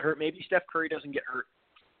Paul got hurt. Maybe Steph Curry doesn't get hurt.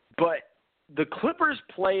 But the Clippers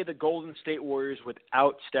play the Golden State Warriors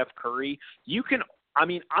without Steph Curry.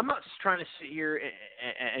 I'm not trying to sit here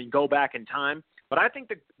and go back in time, but I think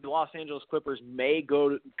the Los Angeles Clippers may go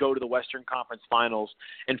to the Western Conference Finals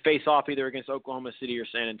and face off either against Oklahoma City or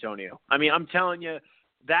San Antonio. I mean, I'm telling you,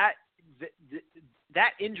 that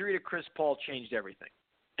injury to Chris Paul changed everything.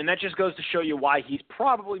 And that just goes to show you why he's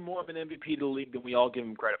probably more of an MVP of the league than we all give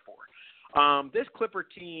him credit for. This Clipper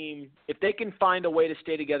team, if they can find a way to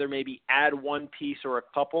stay together, maybe add one piece or a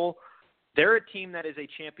couple, they're a team that is a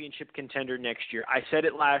championship contender next year. I said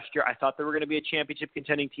it last year. I thought they were going to be a championship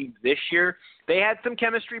contending team this year. They had some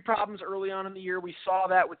chemistry problems early on in the year. We saw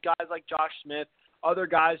that with guys like Josh Smith, other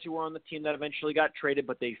guys who were on the team that eventually got traded,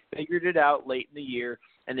 but they figured it out late in the year,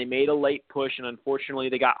 and they made a late push, and unfortunately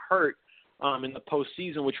they got hurt in the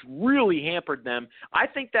postseason, which really hampered them. I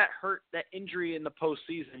think that injury in the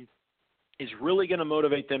postseason is really going to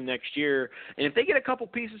motivate them next year. And if they get a couple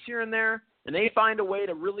pieces here and there, and they find a way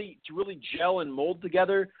to really gel and mold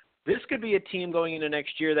together, this could be a team going into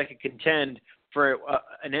next year that could contend for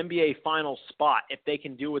an NBA Finals spot if they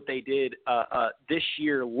can do what they did this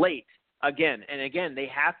year late. Again, they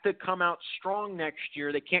have to come out strong next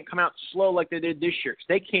year. They can't come out slow like they did this year, because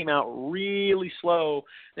they came out really slow.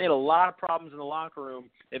 They had a lot of problems in the locker room.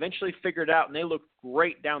 They eventually figured it out, and they looked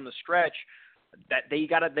great down the stretch. That they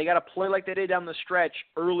got to play like they did down the stretch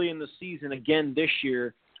early in the season again this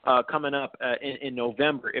year, coming up in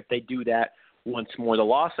November, if they do that once more. The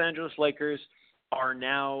Los Angeles Lakers are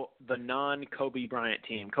now the non-Kobe Bryant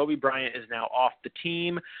team. Kobe Bryant is now off the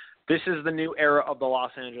team. This is the new era of the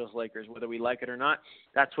Los Angeles Lakers. Whether we like it or not,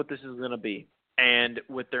 that's what this is going to be. And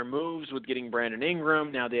with their moves, with getting Brandon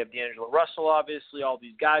Ingram, now they have D'Angelo Russell, obviously, all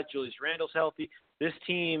these guys, Julius Randle's healthy. This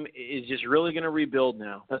team is just really going to rebuild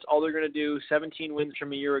now. That's all they're going to do. 17 wins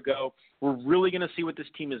from a year ago. We're really going to see what this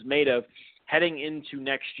team is made of heading into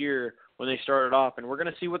next year when they started off, and we're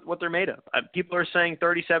going to see what they're made of. People are saying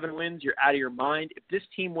 37 wins. You're out of your mind. If this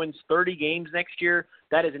team wins 30 games next year,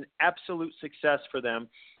 that is an absolute success for them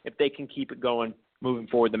if they can keep it going moving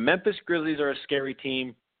forward. The Memphis Grizzlies are a scary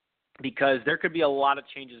team because there could be a lot of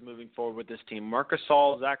changes moving forward with this team. Marc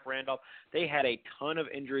Gasol, Zach Randolph, they had a ton of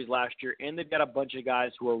injuries last year, and they've got a bunch of guys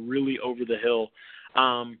who are really over the hill.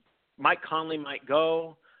 Mike Conley might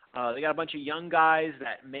go. They got a bunch of young guys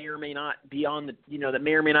that may or may not be on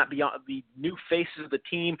the new faces of the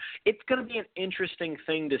team. It's going to be an interesting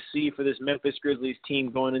thing to see for this Memphis Grizzlies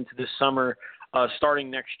team going into this summer, starting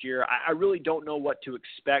next year. I really don't know what to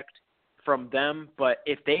expect from them, but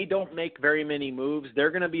if they don't make very many moves,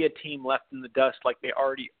 they're going to be a team left in the dust like they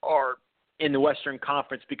already are in the Western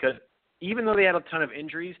Conference, because even though they had a ton of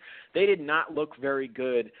injuries, they did not look very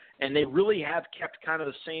good, and they really have kept kind of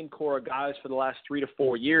the same core of guys for the last 3 to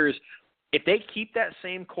 4 years. If they keep that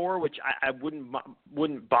same core, which I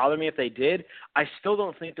wouldn't bother me if they did, I still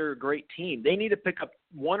don't think they're a great team. They need to pick up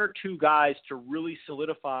 1 or 2 guys to really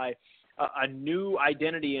solidify a new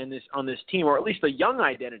identity on this team, or at least a young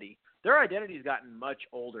identity. Their identity's gotten much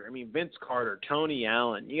older. I mean, Vince Carter, Tony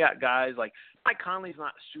Allen, you got guys like Mike Conley's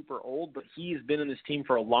not super old, but he's been in this team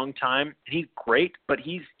for a long time. He's great, but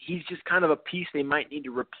he's just kind of a piece they might need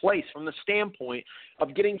to replace from the standpoint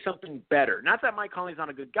of getting something better. Not that Mike Conley's not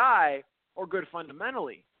a good guy or good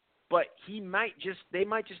fundamentally, but they might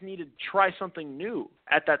just need to try something new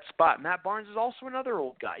at that spot. Matt Barnes is also another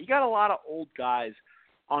old guy. You got a lot of old guys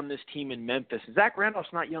on this team in Memphis. Zach Randolph's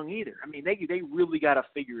not young either. I mean, they really got to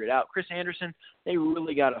figure it out. Chris Anderson, they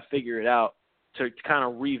really got to figure it out to kind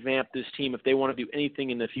of revamp this team if they want to do anything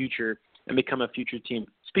in the future and become a future team.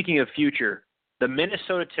 Speaking of future, the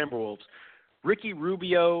Minnesota Timberwolves, Ricky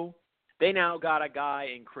Rubio, they now got a guy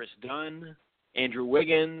in Chris Dunn, Andrew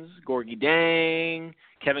Wiggins, Gorgie Dang,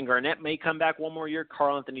 Kevin Garnett may come back one more year,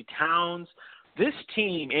 Karl Anthony Towns. This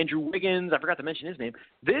team, Andrew Wiggins, I forgot to mention his name,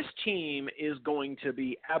 this team is going to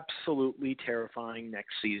be absolutely terrifying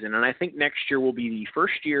next season. And I think next year will be the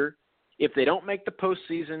first year, if they don't make the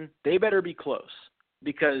postseason, they better be close.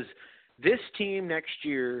 Because this team next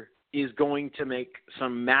year is going to make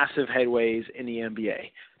some massive headways in the NBA.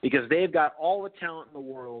 Because they've got all the talent in the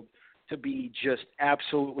world to be just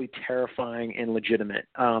absolutely terrifying and legitimate.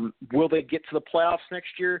 Will they get to the playoffs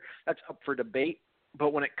next year? That's up for debate.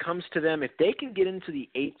 But when it comes to them, if they can get into the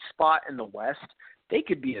 8th spot in the West, they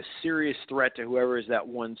could be a serious threat to whoever is that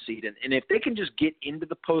 1 seed. And if they can just get into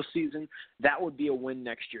the postseason, that would be a win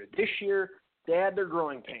next year. This year, they had their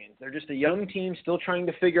growing pains. They're just a young team still trying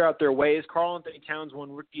to figure out their ways. Karl-Anthony Towns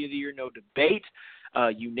won Rookie of the Year, no debate.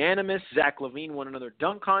 Unanimous. Zach LaVine won another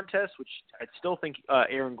dunk contest, which I still think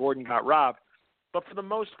Aaron Gordon got robbed. But for the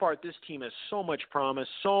most part, this team has so much promise,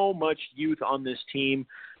 so much youth on this team.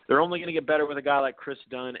 They're only going to get better with a guy like Chris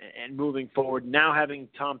Dunn and moving forward. Now having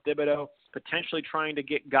Tom Thibodeau, potentially trying to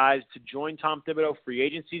get guys to join Tom Thibodeau. Free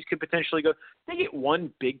agencies could potentially go. They get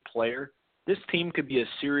one big player. This team could be a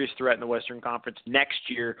serious threat in the Western Conference next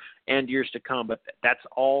year and years to come, but that's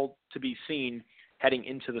all to be seen heading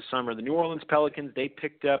into the summer. The New Orleans Pelicans, they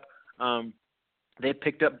picked up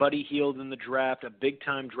Buddy Hield in the draft, a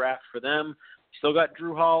big-time draft for them. Still got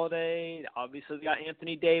Drew Holiday. Obviously, they got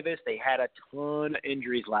Anthony Davis. They had a ton of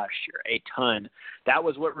injuries last year, a ton. That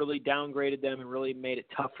was what really downgraded them and really made it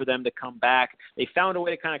tough for them to come back. They found a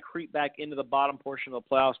way to kind of creep back into the bottom portion of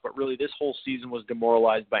the playoffs, but really this whole season was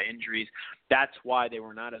demoralized by injuries. That's why they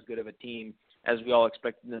were not as good of a team as we all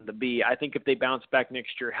expected them to be. I think if they bounce back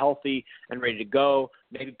next year healthy and ready to go,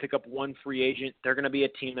 maybe pick up one free agent, they're going to be a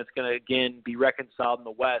team that's going to, again, be reconciled in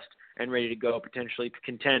the West and ready to go, potentially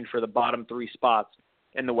contend for the bottom 3 spots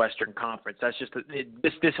in the Western Conference. That's just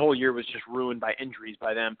this whole year was just ruined by injuries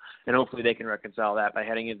by them, and hopefully they can reconcile that by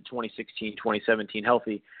heading into 2016, 2017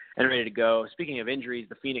 healthy and ready to go. Speaking of injuries,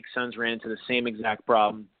 the Phoenix Suns ran into the same exact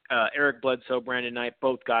problem. Eric Bledsoe, Brandon Knight,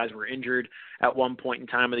 both guys were injured at one point in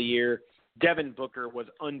time of the year. Devin Booker was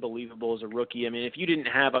unbelievable as a rookie. I mean, if you didn't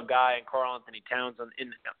have a guy in Karl-Anthony Towns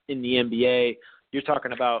in the NBA, you're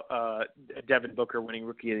talking about Devin Booker winning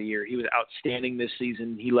Rookie of the Year. He was outstanding this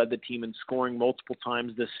season. He led the team in scoring multiple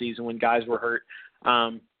times this season when guys were hurt.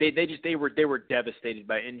 They were devastated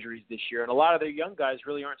by injuries this year, and a lot of their young guys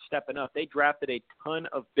really aren't stepping up. They drafted a ton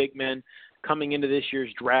of big men coming into this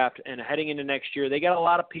year's draft, and heading into next year, they got a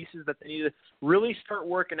lot of pieces that they need to really start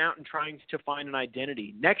working out and trying to find an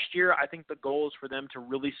identity. Next year, I think the goal is for them to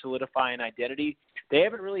really solidify an identity. They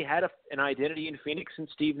haven't really had an identity in Phoenix since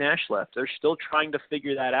Steve Nash left. They're still trying to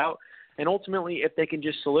figure that out, and ultimately, if they can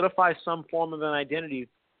just solidify some form of an identity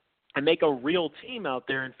and make a real team out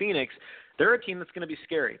there in Phoenix, they're a team that's going to be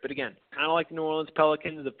scary. But again, kind of like the New Orleans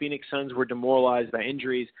Pelicans, the Phoenix Suns were demoralized by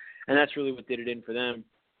injuries, and that's really what did it in for them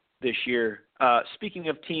this year. Speaking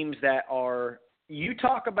of teams that are, you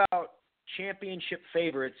talk about championship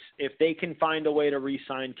favorites if they can find a way to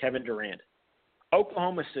re-sign Kevin Durant.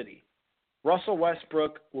 Oklahoma City. Russell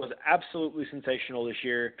Westbrook was absolutely sensational this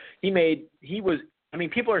year.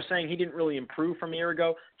 People are saying he didn't really improve from a year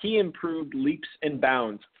ago. He improved leaps and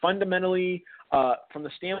bounds. Fundamentally, from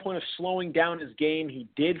the standpoint of slowing down his game, he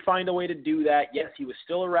did find a way to do that. Yes, he was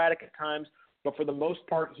still erratic at times, but for the most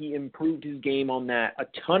part, he improved his game on that. A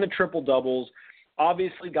ton of triple-doubles.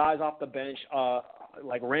 Obviously, guys off the bench,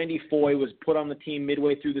 like Randy Foye was put on the team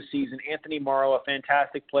midway through the season. Anthony Morrow, a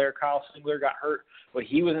fantastic player. Kyle Singler got hurt, but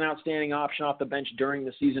he was an outstanding option off the bench during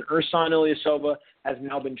the season. Ersan Ilyasova has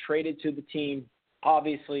now been traded to the team.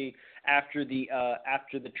 Obviously, after the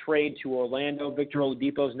trade to Orlando, Victor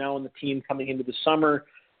Oladipo is now on the team coming into the summer.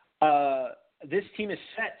 This team is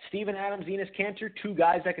set. Steven Adams, Enes Kanter, 2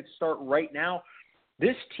 guys that could start right now.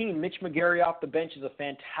 This team, Mitch McGary off the bench, is a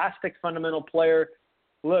fantastic fundamental player.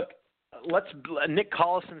 Look, Nick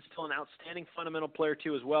Collison's still an outstanding fundamental player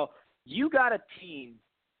too as well. You got a team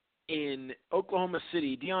in Oklahoma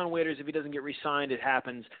City. Dion Waiters, if he doesn't get re-signed, it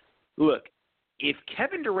happens. Look, if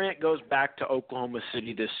Kevin Durant goes back to Oklahoma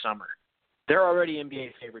City this summer, they're already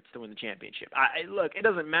NBA favorites to win the championship. Look, it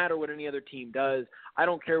doesn't matter what any other team does. I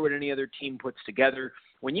don't care what any other team puts together.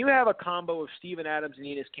 When you have a combo of Steven Adams and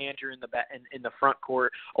Enes Kanter in the front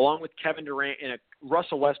court, along with Kevin Durant and a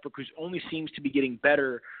Russell Westbrook, who only seems to be getting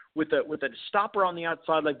better, with a stopper on the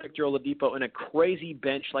outside like Victor Oladipo and a crazy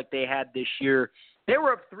bench like they had this year, they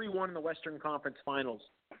were up 3-1 in the Western Conference Finals.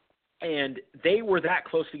 And they were that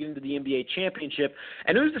close to getting to the NBA championship.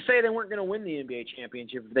 And who's to say they weren't going to win the NBA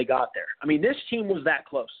championship if they got there? I mean, this team was that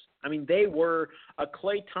close. I mean, they were a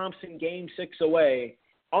Klay Thompson Game 6 away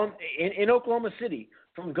in Oklahoma City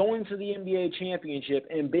from going to the NBA championship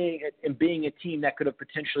and being a team that could have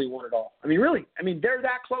potentially won it all. I mean, really. I mean, they're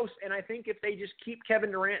that close. And I think if they just keep Kevin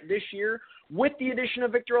Durant this year with the addition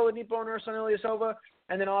of Victor Oladipo and Ersan Ilyasova,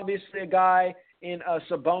 and then obviously a guy in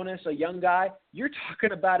Sabonis, a young guy, you're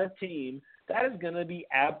talking about a team that is going to be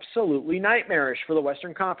absolutely nightmarish for the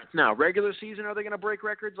Western Conference. Now, regular season, are they going to break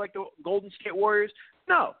records like the Golden State Warriors?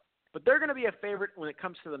 No, but they're going to be a favorite when it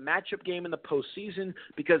comes to the matchup game in the postseason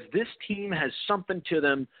because this team has something to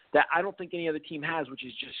them that I don't think any other team has, which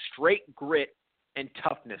is just straight grit and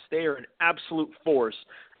toughness. They are an absolute force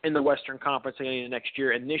in the Western Conference again next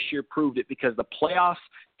year, and this year proved it because the playoffs,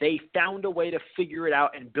 they found a way to figure it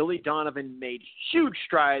out, and Billy Donovan made huge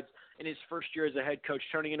strides in his first year as a head coach,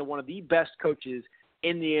 turning into one of the best coaches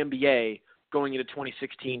in the NBA going into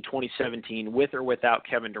 2016, 2017, with or without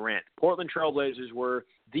Kevin Durant. Portland Trail Blazers were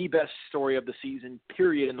the best story of the season,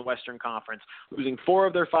 period, in the Western Conference, losing 4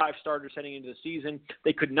 of their 5 starters heading into the season.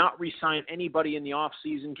 They could not re-sign anybody in the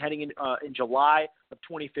offseason heading in July of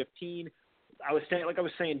 2015. I was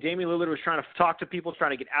saying, Damian Lillard was trying to talk to people,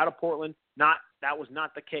 trying to get out of Portland. That was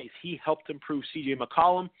not the case. He helped improve C.J.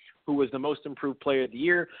 McCollum, who was the most improved player of the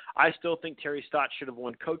year. I still think Terry Stotts should have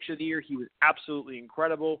won Coach of the Year. He was absolutely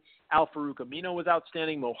incredible. Al-Farouq Amino was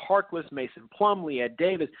outstanding. Mo Harkless, Mason Plumlee, Ed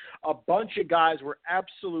Davis. A bunch of guys were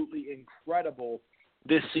absolutely incredible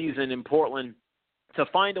this season in Portland to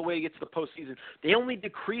find a way to get to the postseason. They only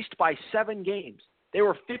decreased by 7 games. They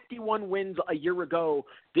were 51 wins a year ago.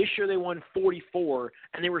 This year they won 44,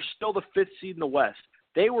 and they were still the 5th seed in the West.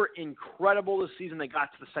 They were incredible this season. They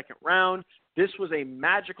got to the second round. This was a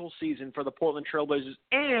magical season for the Portland Trail Blazers,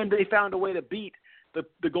 and they found a way to beat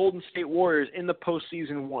the Golden State Warriors in the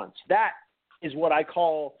postseason once. That is what I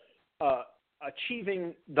call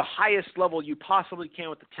achieving the highest level you possibly can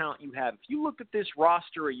with the talent you have. If you looked at this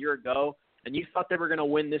roster a year ago and you thought they were going to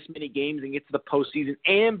win this many games and get to the postseason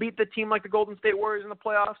and beat the team like the Golden State Warriors in the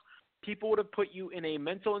playoffs, people would have put you in a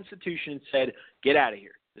mental institution and said, get out of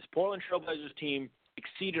here. This Portland Trail Blazers team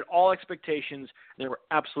exceeded all expectations, and they were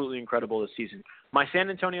absolutely incredible this season. My San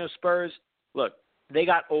Antonio Spurs, look, they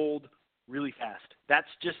got old really fast. That's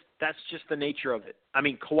just the nature of it. I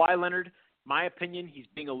mean, Kawhi Leonard, my opinion, he's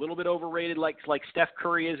being a little bit overrated like Steph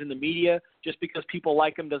Curry is in the media. Just because people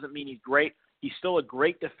like him doesn't mean he's great. He's still a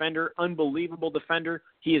great defender, unbelievable defender.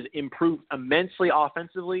 He has improved immensely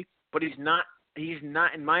offensively, but he's not,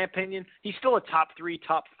 in my opinion, he's still a top 3,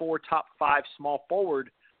 top 4, top 5 small forward,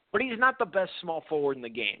 but he's not the best small forward in the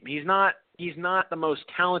game. He's not the most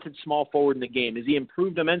talented small forward in the game. Has he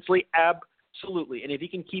improved immensely? Absolutely. And if he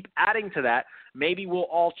can keep adding to that, maybe we'll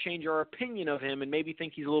all change our opinion of him and maybe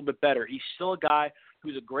think he's a little bit better. He's still a guy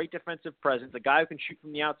who's a great defensive presence, a guy who can shoot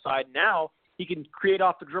from the outside. Now he can create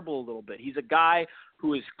off the dribble a little bit. He's a guy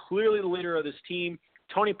who is clearly the leader of this team.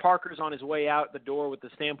 Tony Parker's on his way out the door with the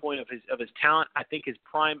standpoint of his talent. I think his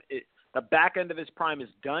prime, the back end of his prime is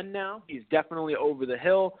done now. He's definitely over the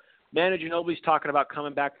hill. Manu Ginobili's talking about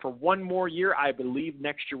coming back for one more year. I believe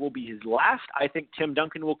next year will be his last. I think Tim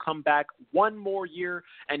Duncan will come back one more year,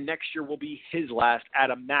 and next year will be his last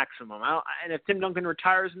at a maximum. And if Tim Duncan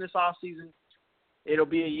retires in this offseason, it'll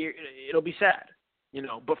be a year. It'll be sad, you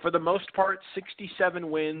know. But for the most part, 67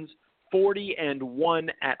 wins, 40-1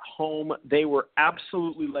 at home. They were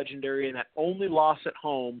absolutely legendary, and that only loss at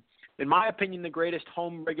home, in my opinion, the greatest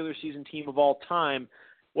home regular season team of all time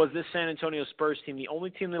was this San Antonio Spurs team. The only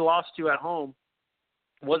team they lost to at home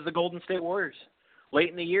was the Golden State Warriors late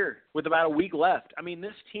in the year with about a week left. I mean,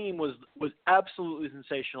 this team was absolutely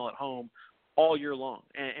sensational at home all year long,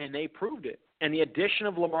 and they proved it. And the addition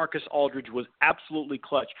of LaMarcus Aldridge was absolutely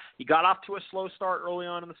clutch. He got off to a slow start early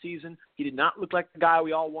on in the season. He did not look like the guy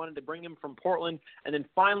we all wanted to bring him from Portland. And then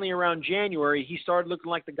finally around January, he started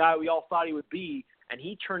looking like the guy we all thought he would be. And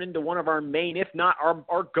he turned into one of our main, if not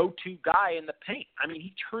our go-to guy in the paint. I mean,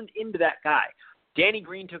 he turned into that guy. Danny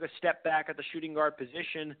Green took a step back at the shooting guard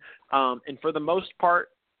position. And for the most part,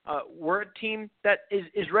 we're a team that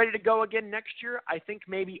is ready to go again next year. I think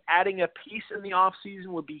maybe adding a piece in the offseason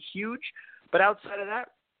would be huge. But outside of that,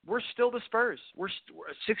 we're still the Spurs. We're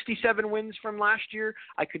 67 wins from last year.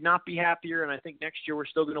 I could not be happier. And I think next year we're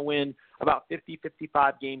still going to win about 50,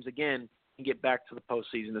 55 games again and get back to the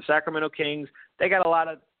postseason. The Sacramento Kings, they got a lot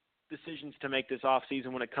of decisions to make this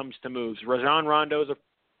offseason when it comes to moves. Rajon Rondo's a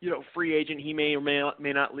free agent. He may or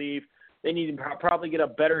may not leave. They need to probably get a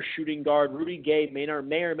better shooting guard. Rudy Gay may or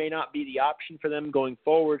may not be the option for them going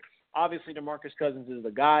forward. Obviously, DeMarcus Cousins is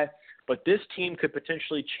the guy, but this team could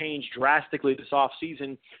potentially change drastically this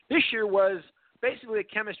offseason. This year was basically a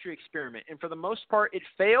chemistry experiment, and for the most part, it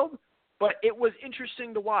failed, but it was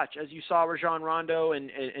interesting to watch as you saw Rajon Rondo and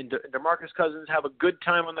DeMarcus Cousins have a good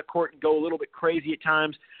time on the court and go a little bit crazy at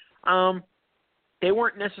times. They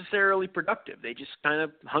weren't necessarily productive. They just kind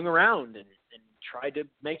of hung around and tried to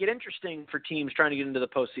make it interesting for teams trying to get into the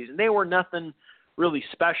postseason. They were nothing really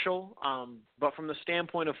special, but from the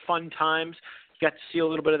standpoint of fun times, you got to see a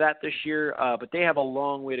little bit of that this year, but they have a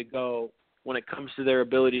long way to go when it comes to their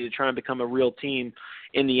ability to try and become a real team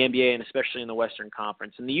in the NBA and especially in the Western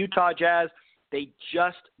Conference. And the Utah Jazz, they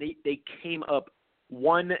came up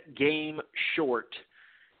one game short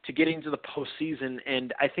to get into the postseason,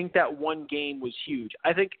 and I think that one game was huge.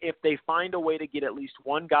 I think if they find a way to get at least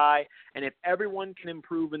one guy, and if everyone can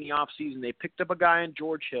improve in the offseason, they picked up a guy in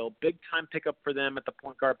George Hill, big-time pickup for them at the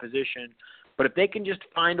point guard position, but if they can just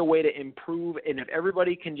find a way to improve, and if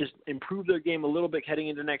everybody can just improve their game a little bit heading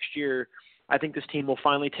into next year, I think this team will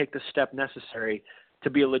finally take the step necessary to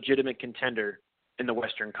be a legitimate contender in the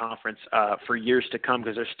Western Conference for years to come,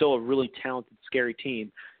 because they're still a really talented, scary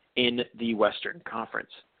team in the Western Conference.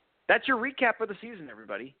 That's your recap of the season,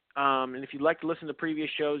 everybody. And if you'd like to listen to previous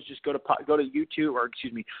shows, just go to YouTube, or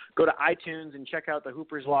go to iTunes and check out the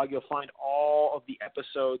Hoopers Log. You'll find all of the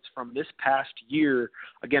episodes from this past year.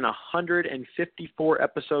 Again, 154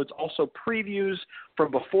 episodes. Also previews from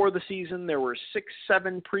before the season. There were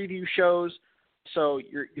 6-7 preview shows. So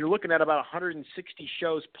you're looking at about 160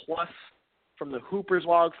 shows plus from the Hoopers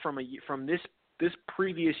Log from this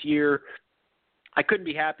previous year. I couldn't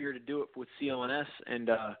be happier to do it with CLNS, and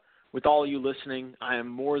with all of you listening, I am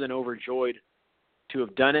more than overjoyed to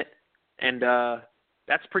have done it, and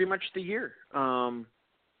that's pretty much the year. An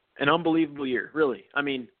unbelievable year, really. I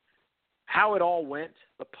mean, how it all went,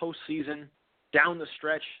 the postseason, down the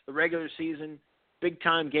stretch, the regular season,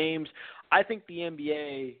 big-time games. I think the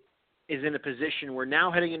NBA is in a position where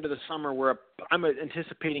now heading into the summer where I'm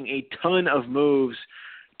anticipating a ton of moves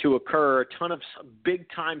to occur, a ton of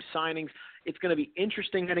big-time signings. It's going to be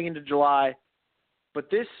interesting heading into July. But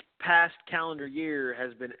this past calendar year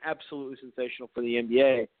has been absolutely sensational for the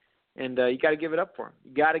NBA, and you got to give it up for them.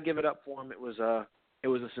 You got to give it up for them. It was a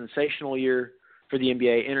sensational year for the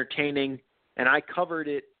NBA, entertaining, and I covered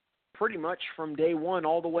it pretty much from day one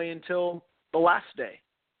all the way until the last day.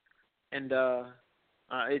 And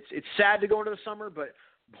it's sad to go into the summer, but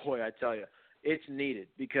boy, I tell you, it's needed,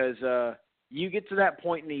 because you get to that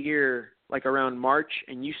point in the year, like around March,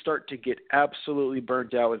 and you start to get absolutely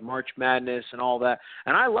burnt out with March Madness and all that.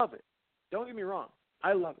 And I love it. Don't get me wrong.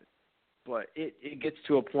 I love it. But it gets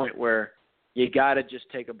to a point where you got to just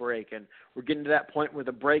take a break. And we're getting to that point where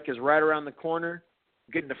the break is right around the corner.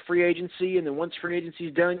 We're getting to free agency, and then once free agency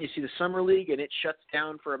is done, you see the Summer League, and it shuts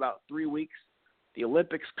down for about 3 weeks. The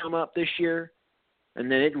Olympics come up this year, and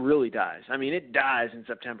then it really dies. I mean, it dies in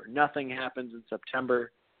September. Nothing happens in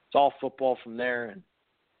September. It's all football from there, and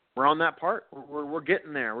we're on that part. We're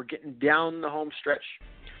getting there. We're getting down the home stretch.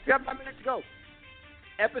 We got 5 minutes to go.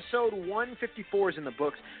 Episode 154 is in the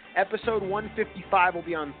books. Episode 155 will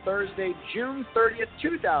be on Thursday, June 30th,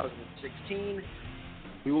 2016.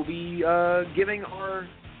 We will be giving our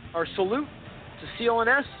salute to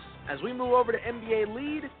CLNS as we move over to NBA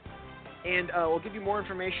Lead. And we'll give you more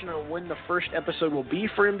information on when the first episode will be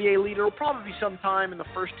for NBA Lead. It will probably be sometime in the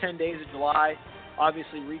first 10 days of July,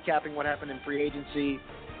 obviously recapping what happened in free agency.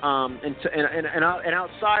 And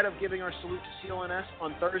outside of giving our salute to CLNS,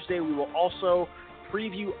 on Thursday we will also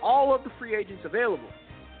preview all of the free agents available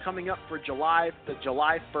coming up for the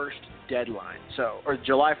July 1st deadline. Or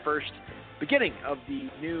July 1st, beginning of the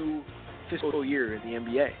new fiscal year in the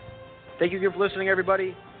NBA. Thank you again for listening,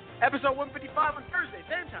 everybody. Episode 155 on Thursday,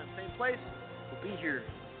 same time, same place. We'll be here.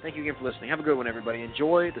 Thank you again for listening. Have a good one, everybody.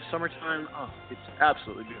 Enjoy the summertime. Oh, it's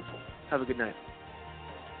absolutely beautiful. Have a good night.